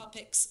on the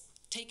topics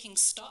taking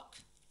stock,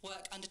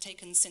 work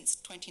undertaken since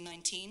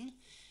 2019,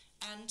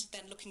 and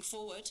then looking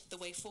forward, the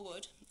way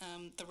forward,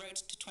 the road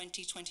to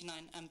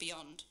 2029 and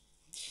beyond.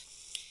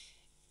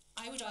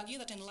 I would argue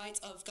that in light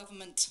of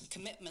government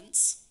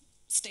commitments,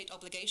 state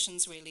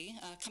obligations really,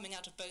 coming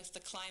out of both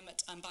the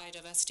climate and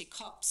biodiversity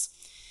COPs,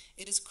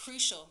 it is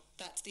crucial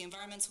that the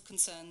environmental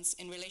concerns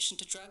in relation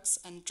to drugs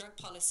and drug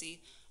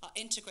policy are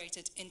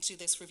integrated into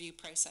this review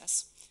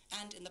process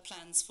and in the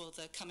plans for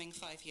the coming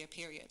 5-year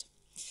period.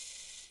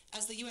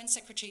 As the UN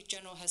Secretary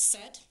General has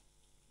said,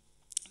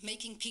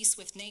 making peace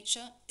with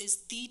nature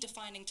is the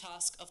defining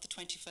task of the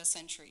 21st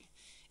century.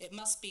 It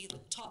must be the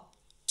top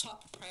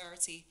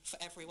priority for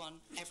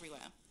everyone,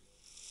 everywhere.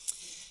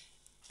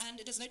 And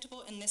it is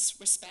notable in this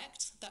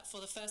respect that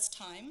for the first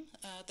time,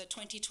 the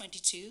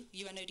 2022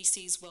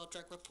 UNODC's World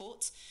Drug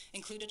Report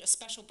included a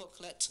special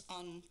booklet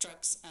on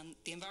drugs and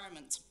the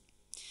environment.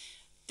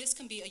 This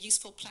can be a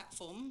useful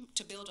platform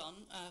to build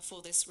on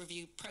for this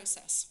review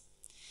process.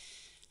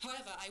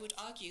 However, I would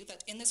argue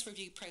that in this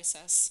review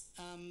process,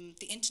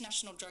 the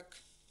international drug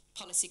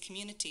policy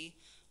community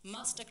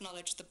must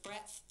acknowledge the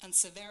breadth and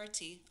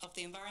severity of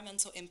the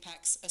environmental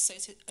impacts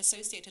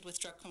associated with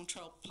drug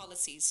control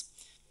policies,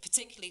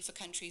 particularly for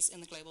countries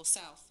in the global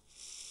south.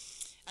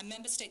 And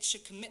member states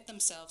should commit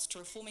themselves to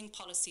reforming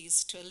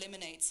policies to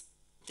eliminate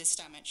this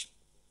damage.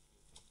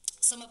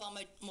 Some of our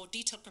more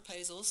detailed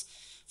proposals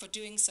for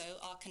doing so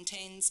are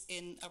contained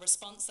in a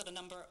response that a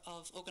number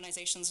of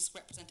organizations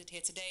represented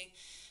here today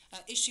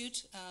issued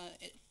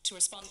to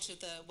respond to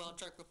the World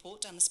Drug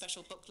Report and the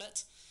special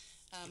booklet.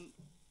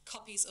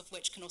 copies of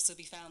which can also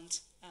be found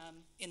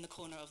in the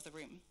corner of the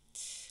room.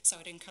 So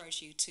I'd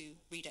encourage you to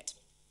read it.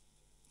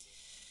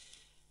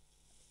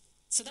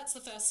 So that's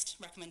the first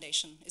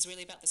recommendation, is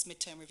really about this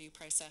midterm review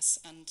process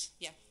and,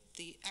 yeah,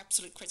 the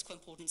absolute critical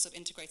importance of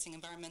integrating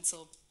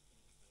environmental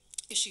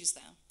issues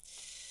there.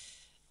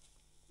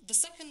 The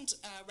second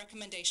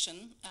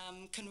recommendation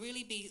can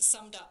really be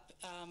summed up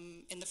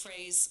in the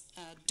phrase,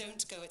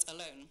 don't go it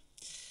alone.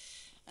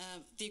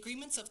 The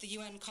agreements of the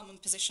UN Common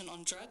Position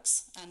on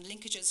Drugs and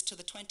linkages to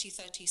the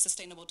 2030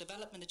 Sustainable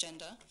Development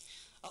Agenda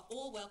are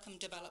all welcome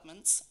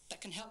developments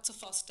that can help to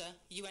foster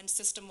UN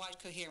system-wide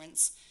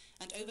coherence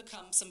and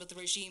overcome some of the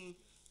regime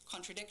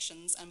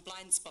contradictions and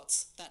blind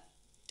spots that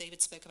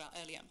David spoke about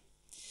earlier.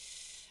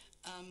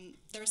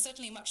 There is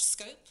certainly much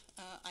scope,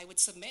 I would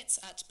submit,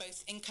 at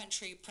both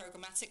in-country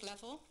programmatic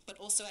level, but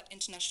also at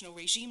international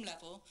regime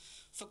level,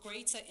 for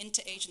greater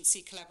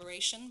interagency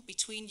collaboration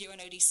between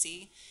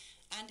UNODC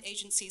and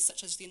agencies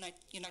such as the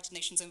United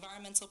Nations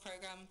Environment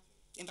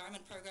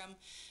Programme,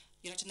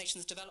 United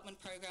Nations Development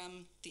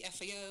Programme, the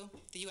FAO,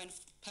 the UN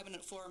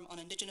Permanent Forum on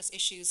Indigenous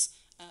Issues,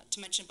 to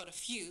mention but a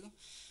few,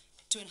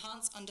 to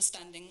enhance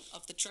understanding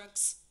of the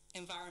drugs,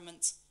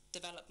 environment,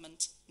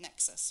 development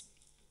nexus.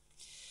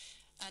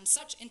 And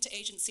such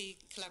interagency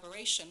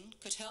collaboration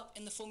could help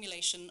in the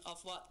formulation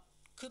of what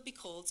could be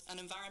called an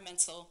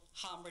environmental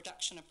harm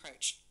reduction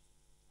approach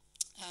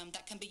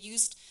that can be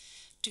used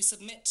to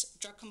submit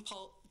drug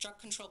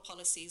control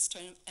policies to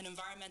an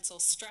environmental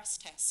stress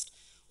test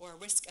or a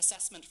risk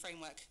assessment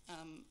framework,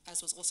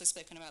 as was also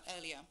spoken about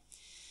earlier.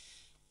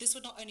 This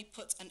would not only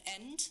put an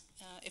end,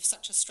 if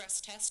such a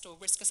stress test or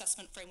risk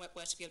assessment framework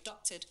were to be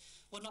adopted,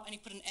 would not only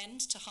put an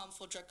end to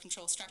harmful drug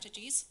control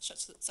strategies,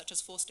 such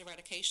as forced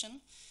eradication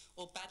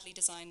or badly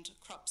designed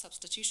crop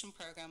substitution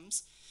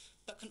programs,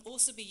 but can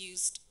also be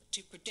used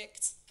to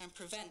predict and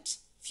prevent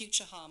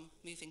future harm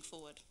moving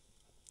forward.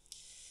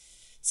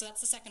 So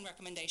that's the second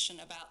recommendation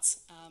about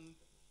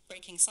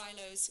breaking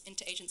silos,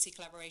 interagency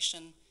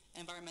collaboration,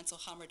 environmental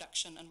harm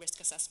reduction, and risk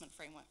assessment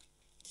framework.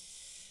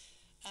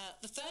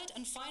 The third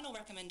and final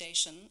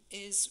recommendation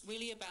is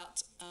really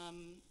about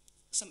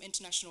some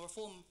international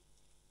reform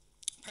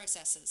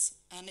processes,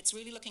 and it's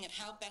really looking at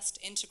how best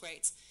to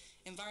integrate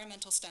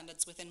environmental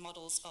standards within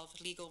models of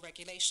legal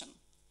regulation.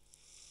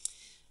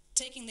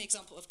 Taking the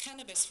example of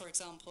cannabis, for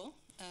example,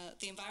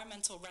 the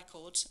environmental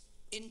record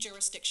in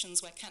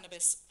jurisdictions where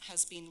cannabis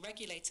has been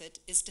regulated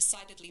is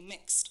decidedly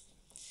mixed.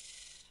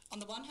 On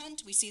the one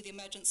hand, we see the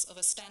emergence of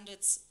a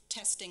standards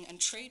testing and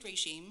trade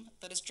regime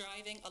that is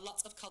driving a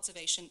lot of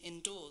cultivation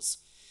indoors,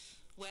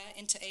 where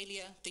inter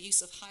alia the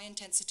use of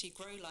high-intensity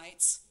grow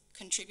lights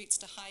contributes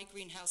to high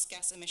greenhouse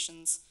gas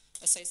emissions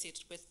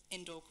associated with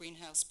indoor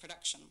greenhouse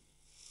production.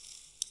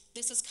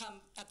 This has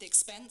come at the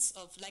expense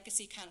of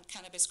legacy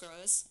cannabis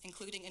growers,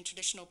 including in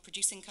traditional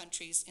producing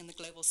countries in the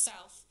global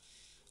south,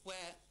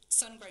 where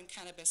sun-grown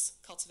cannabis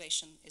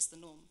cultivation is the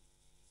norm.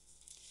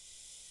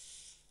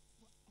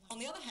 On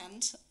the other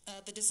hand,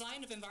 the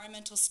design of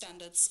environmental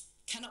standards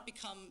cannot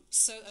become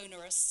so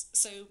onerous,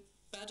 so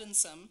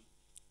burdensome,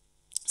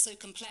 so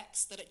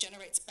complex that it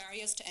generates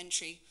barriers to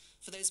entry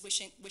for those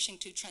wishing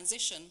to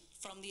transition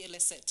from the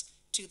illicit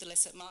to the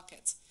licit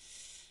market.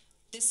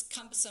 This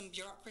cumbersome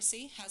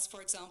bureaucracy has,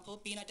 for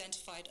example, been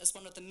identified as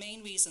one of the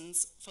main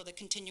reasons for the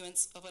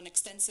continuance of an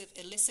extensive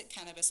illicit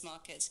cannabis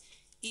market,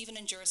 even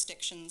in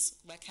jurisdictions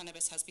where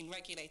cannabis has been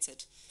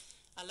regulated,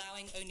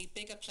 allowing only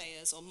bigger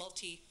players or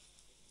multi-state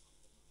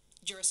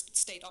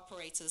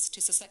operators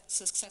to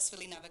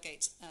successfully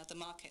navigate the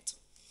market.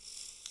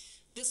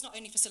 This not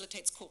only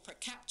facilitates corporate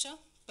capture,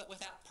 but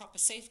without proper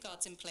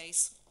safeguards in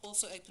place,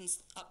 also opens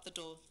up the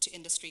door to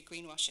industry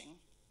greenwashing.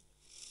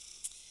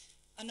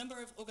 A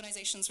number of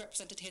organizations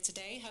represented here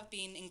today have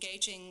been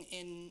engaging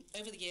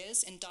over the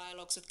years in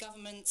dialogues with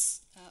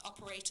governments,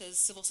 operators,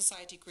 civil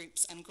society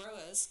groups, and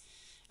growers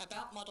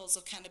about models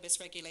of cannabis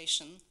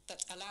regulation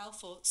that allow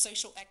for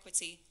social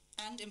equity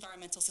and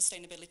environmental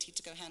sustainability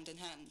to go hand in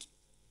hand.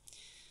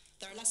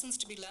 There are lessons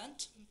to be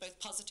learned, both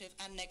positive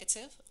and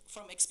negative,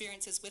 from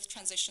experiences with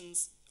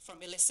transitions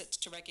from illicit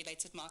to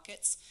regulated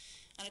markets,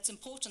 and it's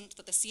important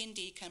that the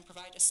CND can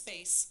provide a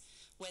space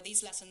where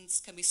these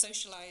lessons can be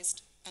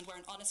socialized and where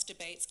an honest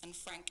debate and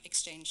frank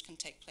exchange can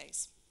take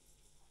place.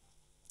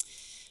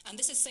 And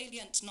this is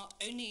salient not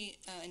only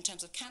in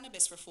terms of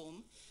cannabis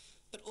reform,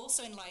 but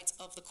also in light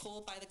of the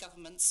call by the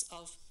governments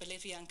of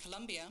Bolivia and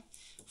Colombia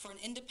for an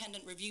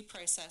independent review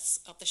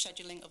process of the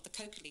scheduling of the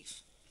coca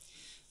leaf.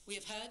 We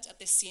have heard at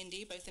this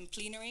CND, both in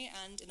plenary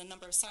and in a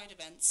number of side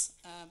events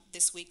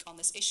this week on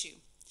this issue.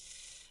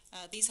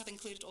 These have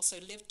included also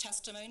lived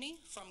testimony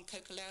from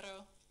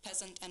cocolero,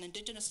 peasant and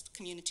indigenous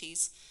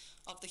communities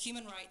of the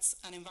human rights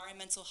and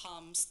environmental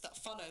harms that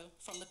follow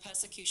from the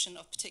persecution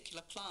of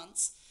particular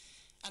plants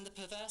and the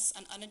perverse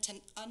and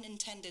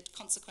unintended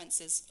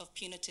consequences of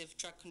punitive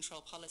drug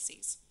control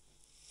policies.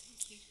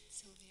 Thank you,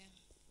 Sylvia.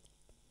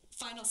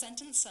 Final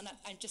sentence,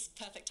 and just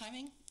perfect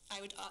timing. I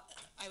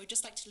would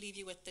just like to leave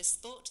you with this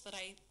thought that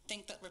I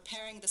think that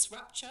repairing this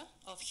rupture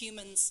of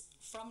humans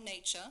from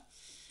nature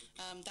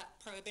that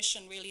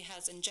prohibition really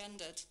has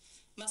engendered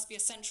must be a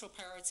central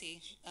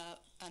priority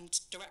and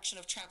direction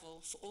of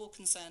travel for all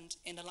concerned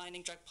in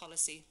aligning drug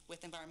policy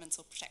with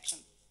environmental protection.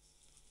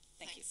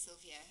 Thank you. Thanks,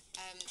 Sylvia.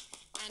 And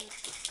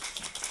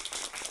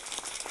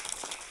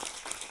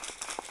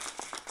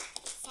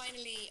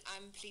finally,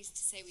 I'm pleased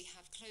to say we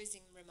have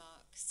closing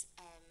remarks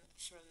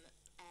from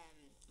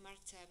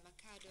Marta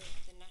Machado,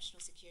 the National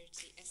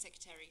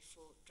Secretary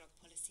for Drug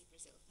Policy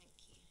Brazil. Thank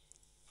you.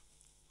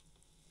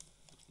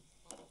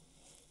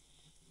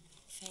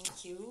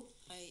 Thank you.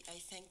 I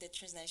thank the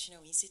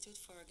Transnational Institute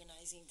for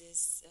organizing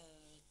this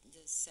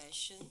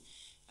session.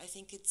 I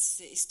think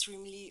it's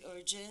extremely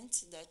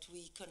urgent that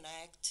we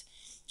connect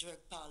drug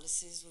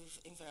policies with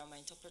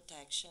environmental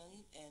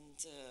protection,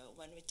 and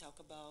when we talk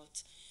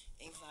about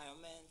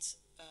environment,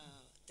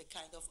 the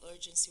kind of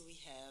urgency we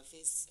have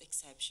is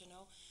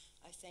exceptional.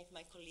 I thank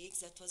my colleagues.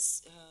 That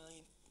was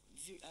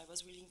I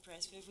was really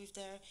impressed with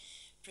their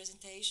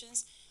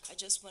presentations. I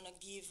just want to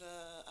give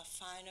a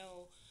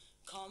final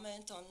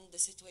comment on the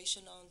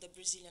situation on the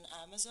Brazilian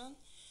Amazon.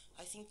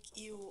 I think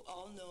you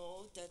all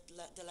know that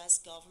the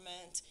last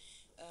government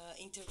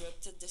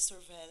interrupted the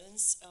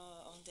surveillance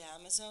on the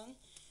Amazon.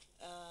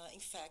 In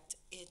fact,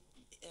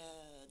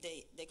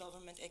 the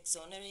government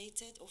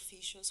exonerated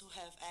officials who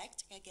have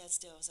acted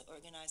against the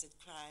organized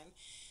crime,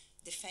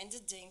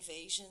 defended the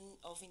invasion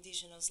of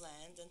indigenous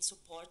land, and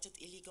supported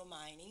illegal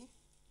mining.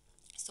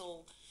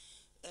 So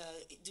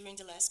during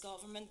the last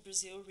government,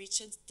 Brazil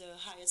reached the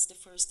highest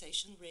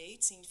deforestation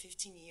rates in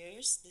 15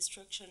 years.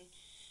 Destruction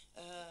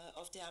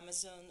of the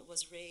Amazon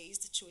was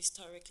raised to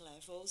historic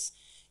levels.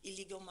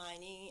 Illegal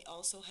mining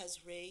also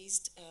has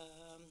raised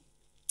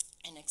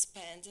and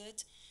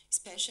expanded,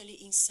 especially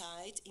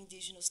inside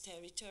indigenous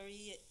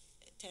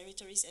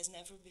territories as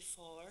never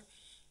before,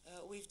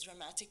 with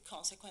dramatic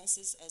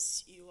consequences,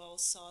 as you all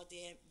saw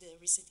the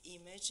recent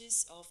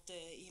images of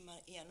the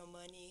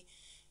Yanomami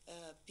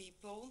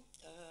people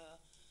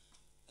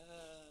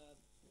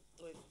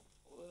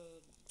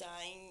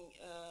dying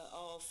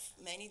of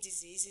many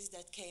diseases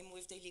that came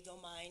with the illegal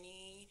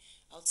mining.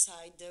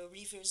 Outside, the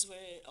rivers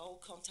were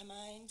all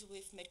contaminated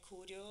with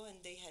mercurio,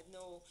 and they had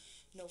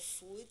no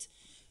food.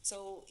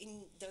 So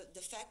in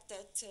the fact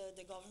that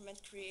the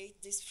government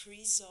created this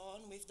free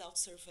zone without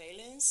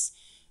surveillance,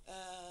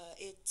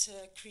 it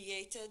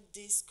created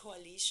this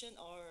coalition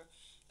or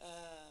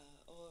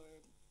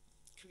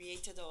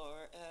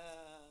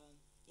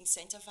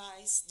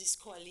incentivized this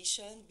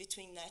coalition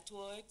between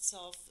networks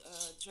of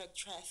drug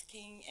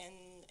trafficking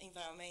and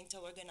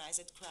environmental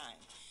organized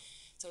crime.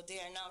 So they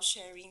are now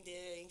sharing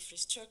the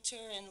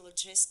infrastructure and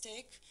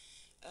logistic.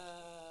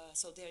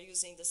 So they are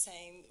using the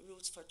same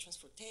routes for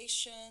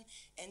transportation,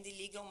 and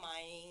illegal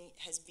mining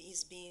has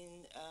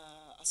been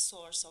a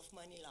source of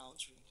money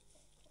laundering.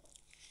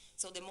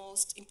 So the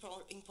most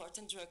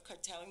important drug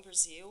cartel in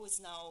Brazil is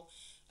now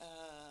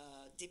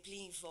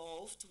deeply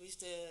involved with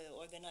the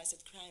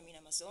organized crime in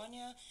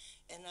Amazonia,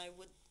 and I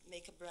would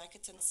make a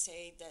bracket and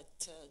say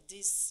that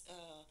this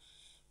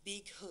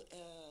big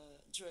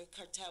drug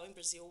cartel in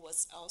Brazil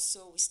was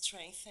also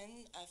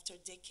strengthened after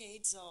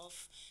decades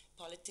of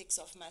politics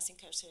of mass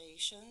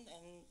incarceration,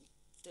 and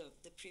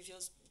the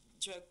previous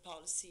drug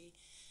policy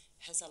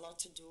has a lot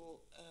to do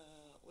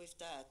with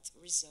that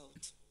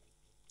result.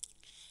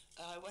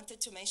 I wanted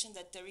to mention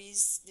that there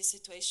is this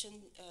situation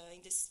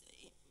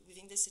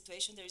within this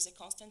situation there is a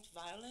constant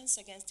violence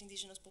against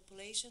indigenous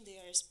population. They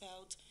are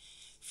expelled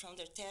from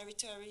their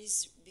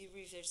territories. The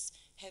rivers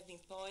have been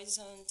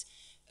poisoned,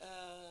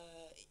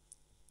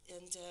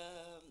 and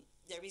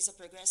there is a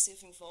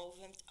progressive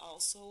involvement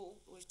also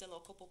with the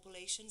local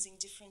populations in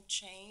different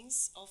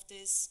chains of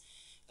this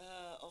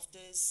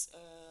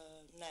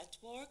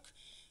network.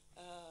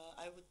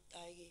 I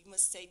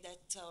must say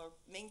that our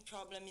main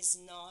problem is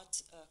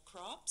not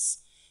crops,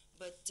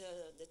 but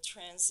the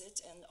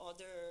transit and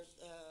other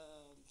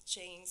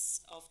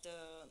chains of the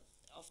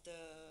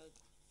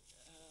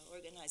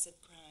organized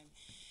crime.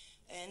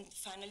 And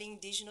finally,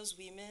 indigenous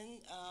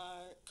women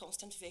are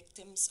constant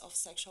victims of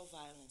sexual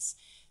violence.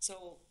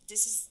 So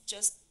this is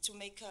just to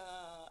make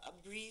a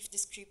brief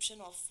description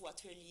of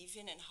what we're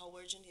living and how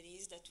urgent it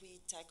is that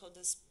we tackle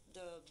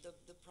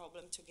the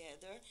problem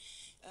together.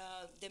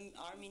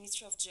 Our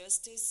Ministry of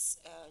Justice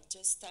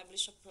just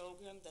established a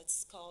program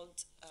that's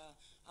called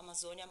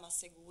Amazônia Mais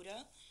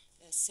Segura,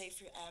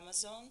 Safer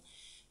Amazon.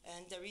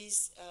 And there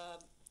is,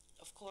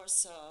 of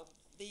course, a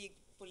big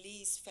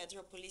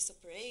federal police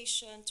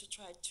operation to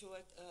try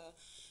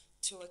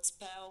to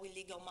expel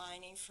illegal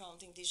mining from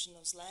the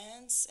indigenous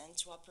lands and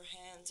to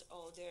apprehend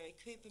all their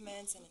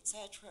equipments and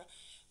etc.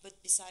 But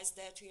besides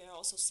that, we are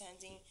also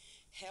sending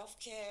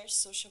healthcare,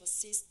 social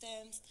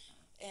assistance,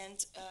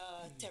 and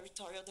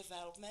territorial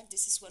development.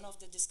 This is one of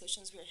the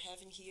discussions we're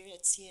having here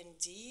at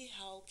CND.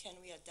 How can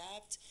we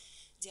adapt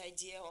the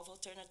idea of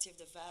alternative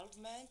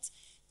development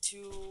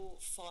to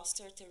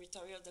foster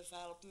territorial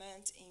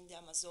development in the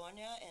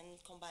Amazonia and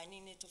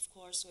combining it, of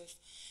course, with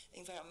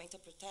environmental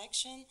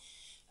protection.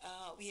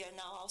 We are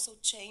now also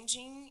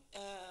changing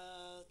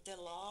the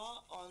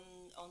law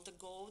on the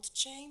gold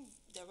chain.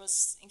 There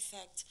was, in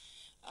fact,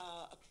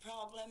 a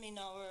problem in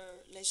our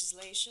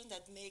legislation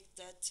that make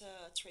that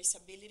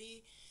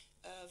traceability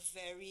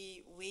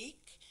very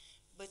weak.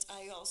 But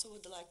I also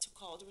would like to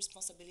call the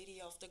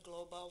responsibility of the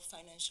global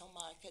financial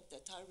market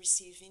that are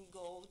receiving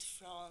gold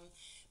from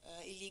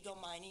illegal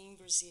mining in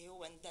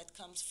Brazil, and that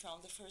comes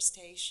from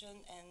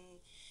deforestation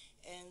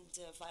and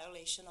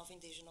violation of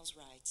indigenous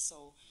rights.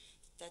 So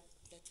that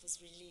was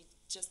really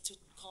just to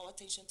call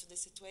attention to the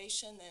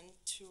situation and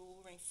to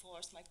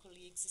reinforce my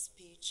colleague's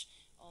speech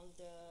on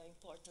the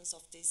importance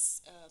of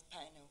this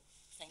panel.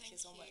 Thank you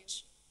so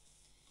much.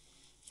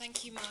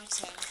 Thank you,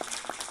 Marta.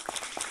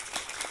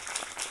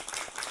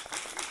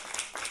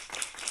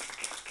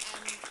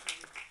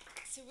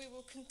 So we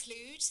will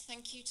conclude.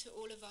 Thank you to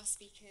all of our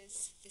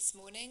speakers this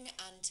morning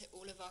and to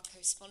all of our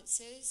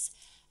co-sponsors.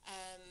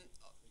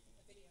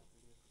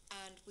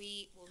 And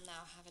we will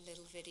now have a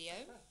little video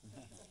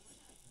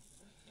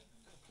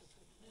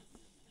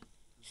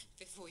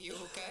before you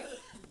all go.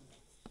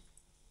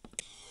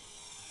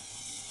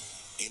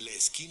 En la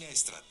esquina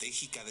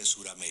estratégica de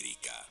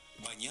Sudamérica,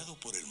 bañado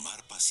por el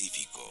mar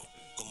Pacífico,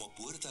 como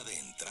puerta de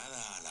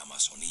entrada a la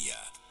Amazonía,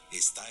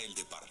 está el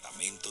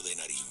departamento de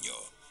Nariño,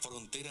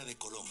 frontera de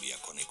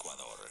Colombia con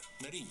Ecuador.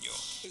 Nariño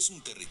es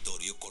un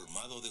territorio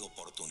colmado de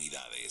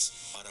oportunidades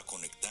para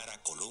conectar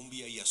a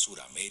Colombia y a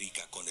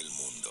Sudamérica con el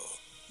mundo.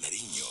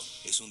 Nariño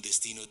es un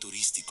destino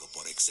turístico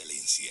por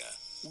excelencia,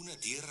 una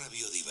tierra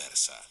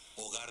biodiversa,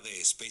 hogar de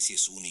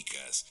especies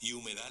únicas y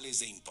humedales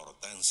de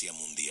importancia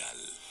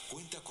mundial.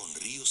 Cuenta con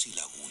ríos y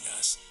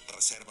lagunas,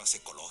 reservas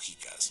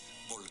ecológicas,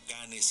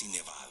 volcanes y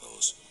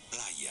nevados,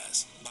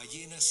 playas,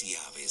 ballenas y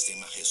aves de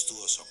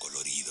majestuoso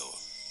colorido.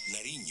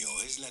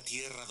 Nariño es la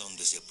tierra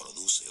donde se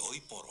produce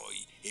hoy por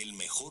hoy el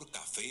mejor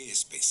café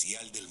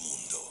especial del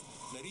mundo.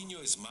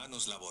 Nariño es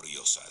manos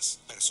laboriosas,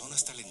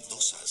 personas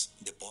talentosas,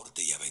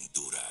 deporte y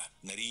aventura.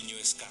 Nariño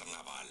es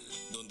carnaval,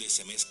 donde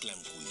se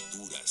mezclan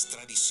culturas,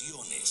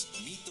 tradiciones,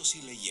 mitos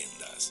y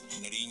leyendas.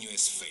 Nariño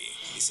es fe,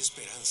 es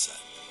esperanza,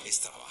 es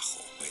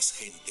trabajo, es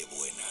gente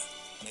buena.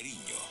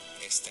 Nariño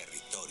es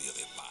territorio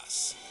de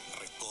paz.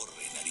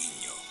 Recorre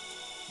Nariño,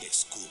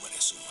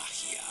 descubre su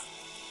magia.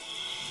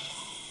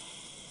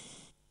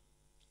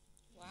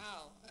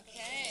 Wow,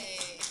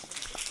 okay.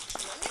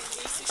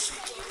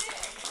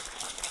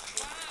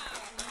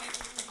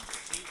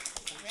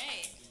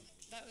 Great.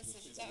 That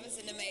was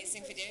an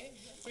amazing video.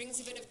 Brings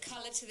a bit of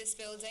colour to this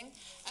building.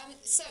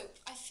 So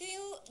I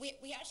feel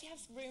we actually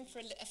have room for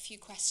a few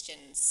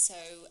questions. So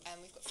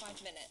we've got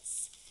 5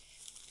 minutes.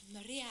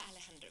 Maria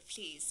Alejandro,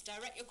 please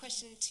direct your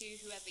question to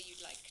whoever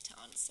you'd like to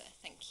answer.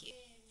 Thank you.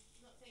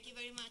 Thank you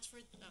very much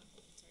for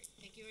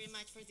Thank you very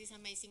much for this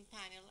amazing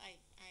panel. I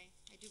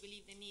do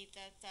believe the need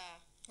that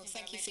well,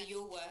 thank you for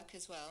your work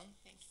as well.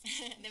 Thanks.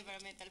 The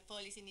environmental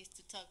policy needs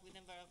to talk with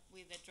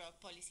the drug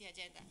policy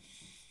agenda.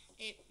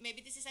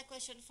 Maybe this is a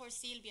question for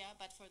Silvia,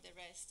 but for the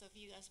rest of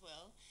you as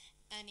well.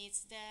 And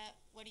it's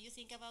what do you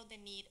think about the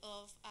need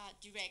of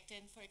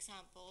directing, for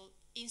example,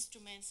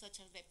 instruments such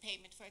as the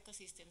payment for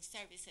ecosystem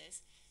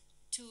services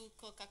to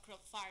coca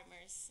crop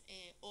farmers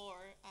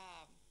or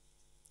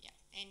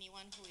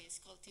anyone who is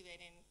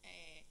cultivating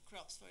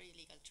crops for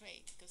illegal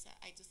trade? Because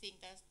I do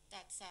think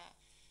that's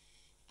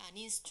an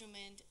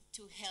instrument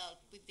to help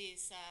with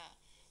this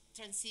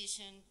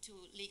transition to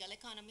legal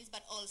economies,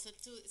 but also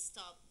to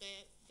stop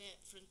the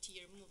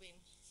frontier moving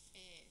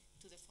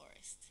to the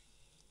forest.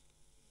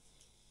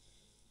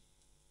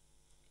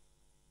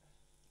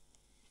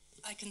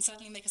 I can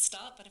certainly make a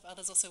start, but if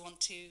others also want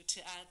to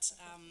add,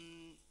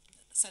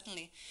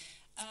 certainly.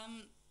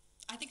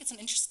 I think it's an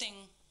interesting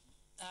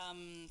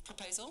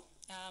proposal,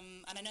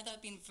 and I know there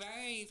have been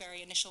very,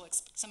 very initial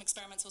some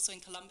experiments also in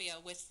Colombia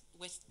with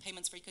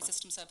payments for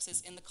ecosystem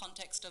services in the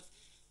context of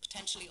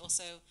potentially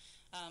also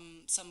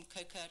some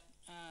coca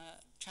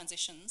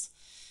transitions.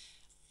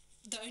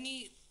 The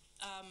only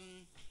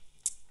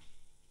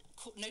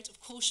note of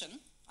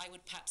caution I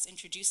would perhaps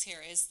introduce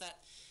here is that,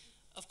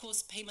 of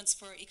course, payments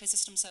for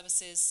ecosystem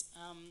services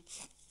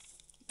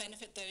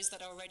benefit those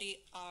that already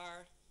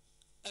are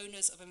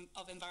owners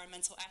of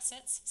environmental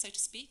assets, so to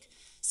speak.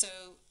 So,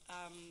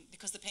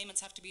 because the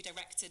payments have to be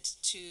directed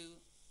to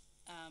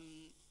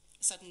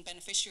certain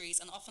beneficiaries,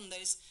 and often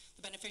the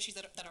beneficiaries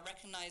that are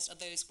recognized are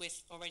those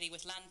already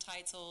with land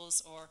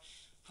titles, or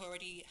who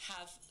already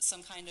have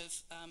some kind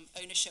of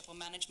ownership or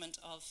management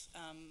of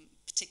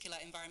particular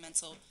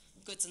environmental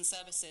goods and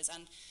services.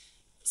 And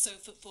so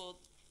for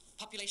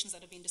populations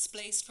that have been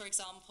displaced, for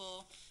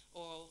example,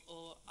 or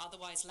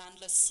otherwise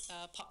landless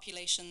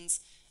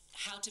populations,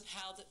 how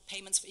the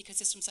payments for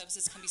ecosystem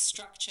services can be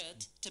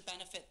structured to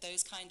benefit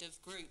those kind of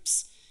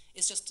groups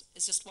is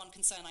just one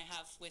concern I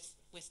have with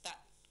that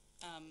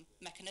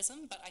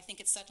mechanism. But I think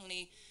it's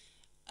certainly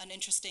an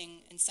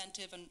interesting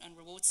incentive and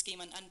reward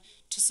scheme, and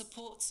to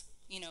support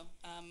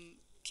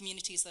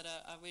communities that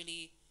are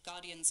really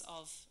guardians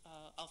of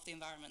the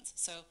environment.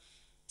 So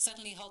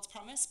certainly holds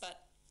promise,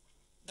 but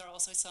there are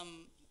also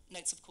some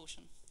notes of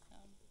caution.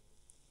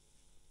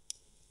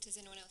 Does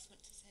anyone else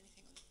want to say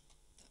anything on that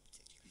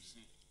particular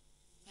question?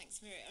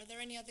 Thanks, Miri. Are there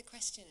any other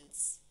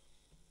questions?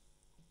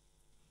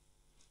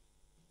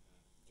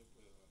 Yo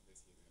puedo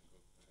decir algo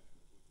para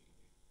útil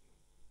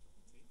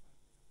 ¿sí?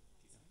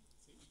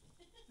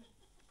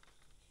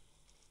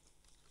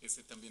 ¿Sí?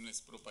 Ese también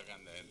es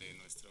propaganda de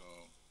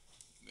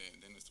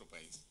nuestro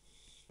país.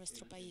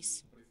 Nuestro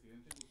país.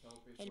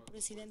 El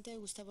presidente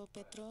Gustavo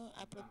Petro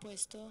ha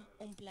propuesto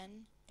un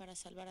plan para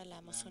salvar a la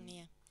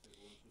Amazonía.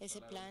 Ese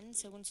plan,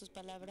 según sus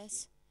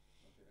palabras,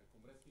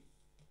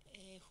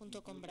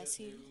 junto con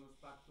Brasil,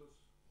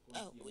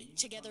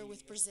 together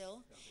with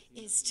Brazil,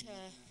 is to,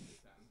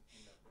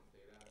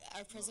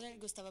 our president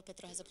Gustavo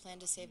Petro has a plan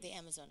to save the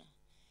Amazon.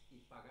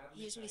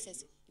 Here's what he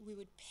says: we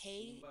would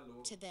pay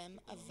to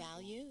them a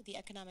value, the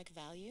economic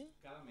value,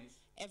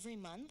 every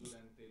month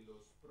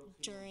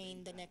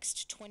during the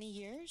next 20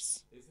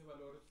 years.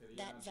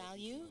 That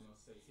value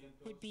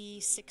would be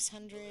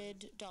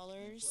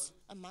 $600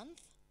 a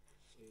month.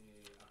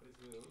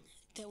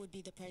 That would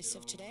be the price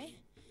of today.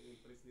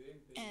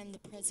 And the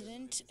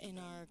president in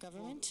our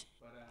government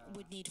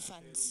would need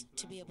funds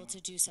to be able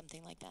to do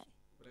something like that.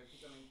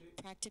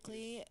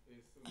 Practically,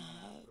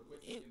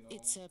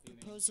 it's a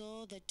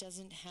proposal that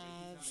doesn't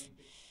have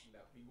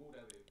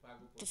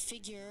the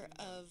figure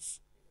of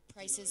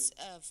prices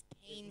of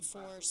paying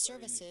for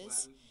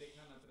services,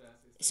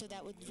 so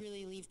that would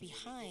really leave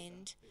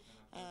behind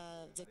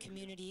the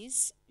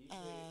communities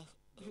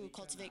who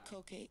cultivate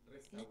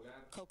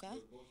coca,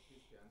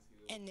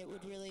 and it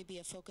would really be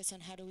a focus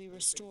on how do we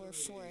restore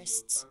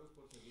forests.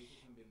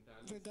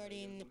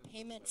 Regarding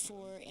payment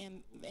for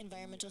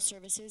environmental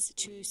services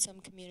to some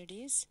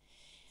communities,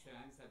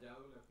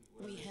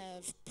 we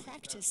have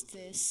practiced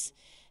this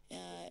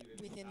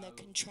within the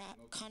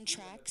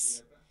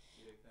contracts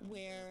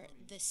where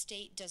the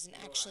state doesn't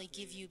actually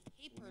give you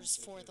papers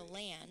for the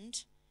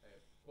land,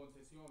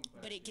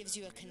 but it gives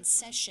you a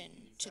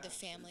concession to the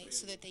family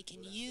so that they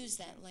can use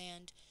that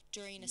land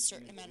during a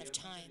certain amount of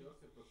time.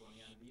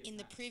 In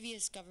the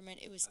previous government,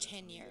 it was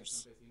 10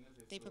 years.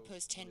 They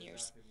proposed 10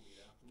 years.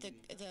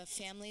 The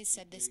families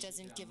said this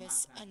doesn't give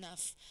us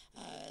enough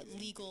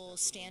legal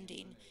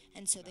standing,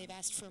 and so they've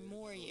asked for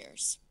more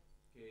years.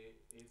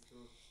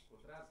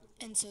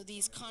 And so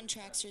these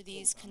contracts or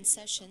these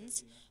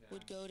concessions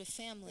would go to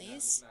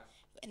families,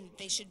 and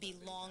they should be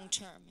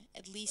long-term,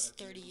 at least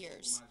 30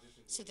 years,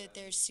 so that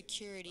there's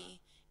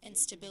security and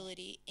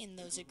stability in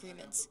those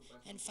agreements.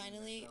 And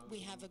finally, we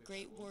have a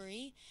great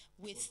worry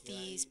with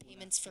these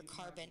payments for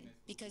carbon,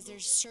 because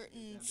there's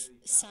certain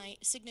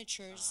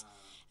signatures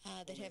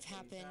that have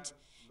happened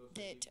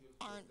that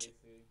aren't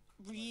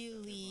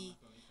really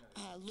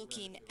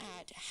looking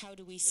at how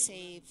do we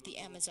save the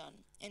Amazon.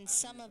 And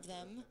some of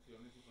them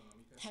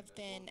have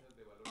been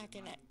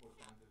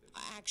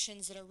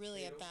actions that are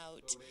really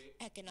about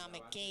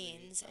economic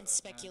gains and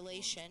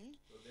speculation,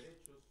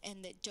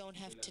 and that don't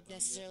have to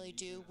necessarily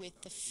do with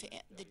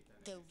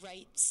the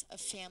rights of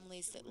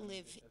families that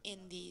live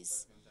in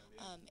these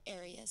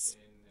areas.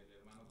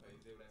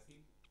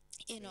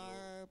 In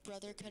our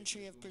brother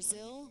country of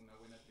Brazil,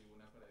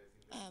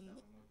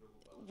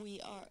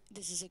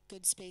 this is a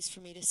good space for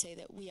me to say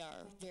that we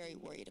are very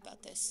worried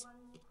about this. One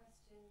more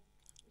question. Would you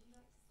like to stand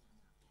up?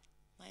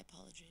 My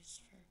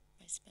apologies for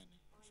my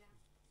Spanish.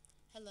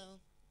 Hello.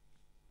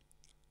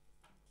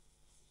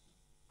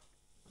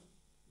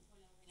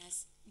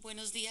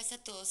 Buenos días a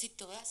todos y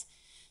todas.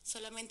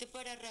 Solamente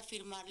para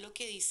reafirmar lo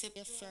que dice.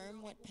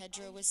 Affirm what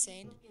Pedro was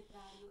saying.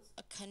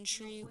 A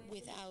country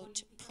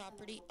without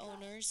property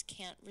owners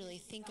can't really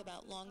think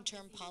about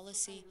long-term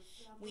policy.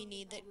 We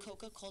need that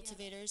coca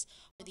cultivators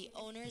are the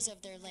owners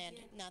of their land,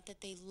 not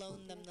that they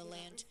loan them the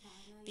land,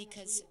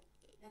 because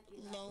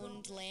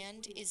loaned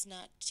land is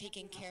not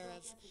taken care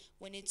of.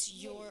 When it's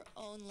your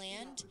own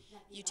land,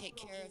 you take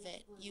care of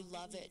it, you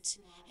love it,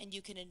 and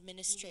you can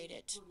administrate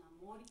it.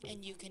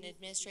 And you can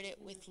administrate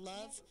it with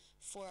love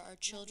for our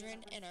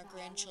children and our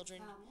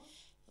grandchildren.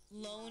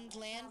 Loaned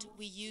land,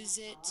 we use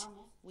it,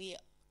 we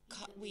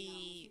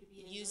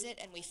use it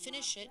and we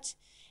finish it,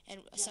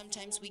 and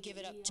sometimes we give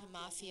it up to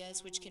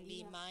mafias, which can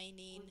be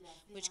mining,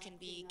 which can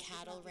be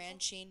cattle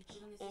ranching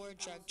or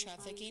drug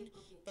trafficking,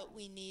 but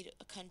we need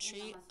a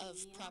country of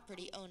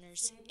property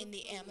owners. In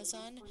the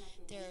Amazon,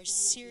 there are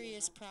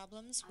serious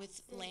problems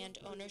with land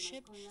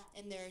ownership,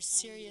 and there are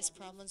serious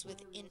problems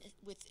with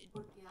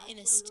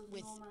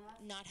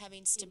not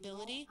having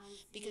stability,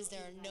 because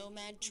there are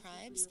nomad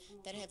tribes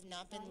that have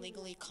not been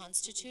legally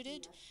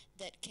constituted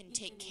that can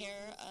take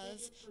care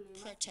of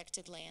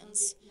protected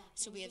lands.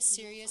 So we have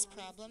serious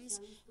problems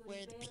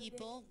where the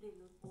people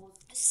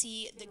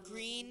see the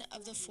green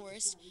of the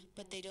forest,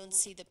 but they don't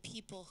see the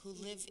people who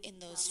live in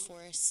those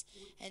forests.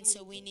 And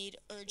so we need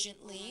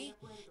urgently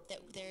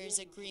that there is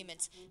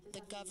agreements.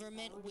 The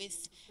government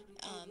with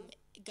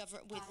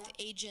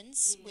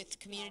agents, with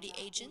community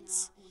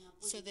agents,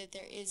 so that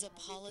there is a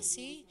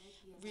policy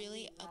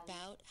really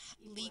about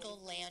legal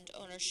land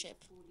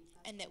ownership,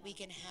 and that we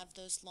can have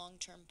those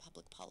long-term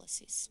public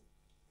policies.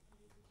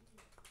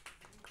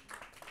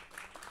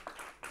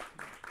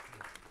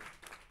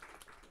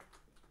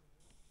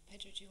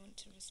 Pedro, do you want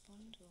to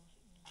respond or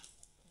no?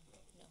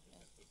 No.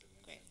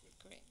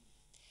 Great.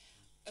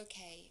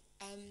 Okay,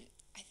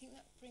 I think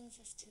that brings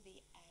us to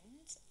the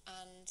end,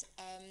 and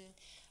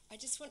I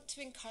just want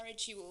to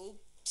encourage you all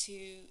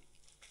to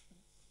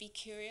be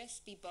curious,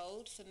 be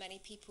bold. For many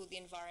people, the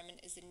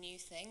environment is a new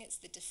thing. It's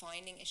the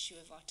defining issue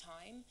of our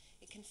time.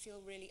 It can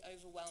feel really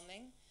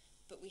overwhelming,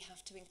 but we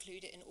have to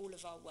include it in all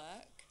of our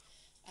work.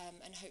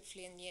 And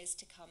hopefully in years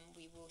to come,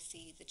 we will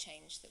see the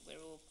change that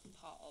we're all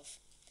part of.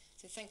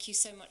 So thank you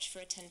so much for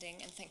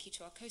attending, and thank you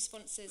to our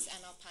co-sponsors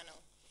and our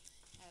panel.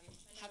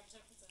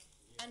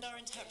 And our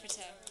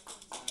interpreter,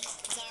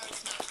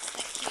 Zara's Max.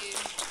 Thank you.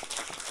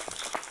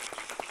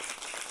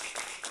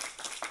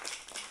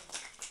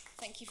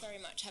 Thank you very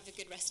much. Have a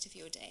good rest of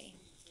your day.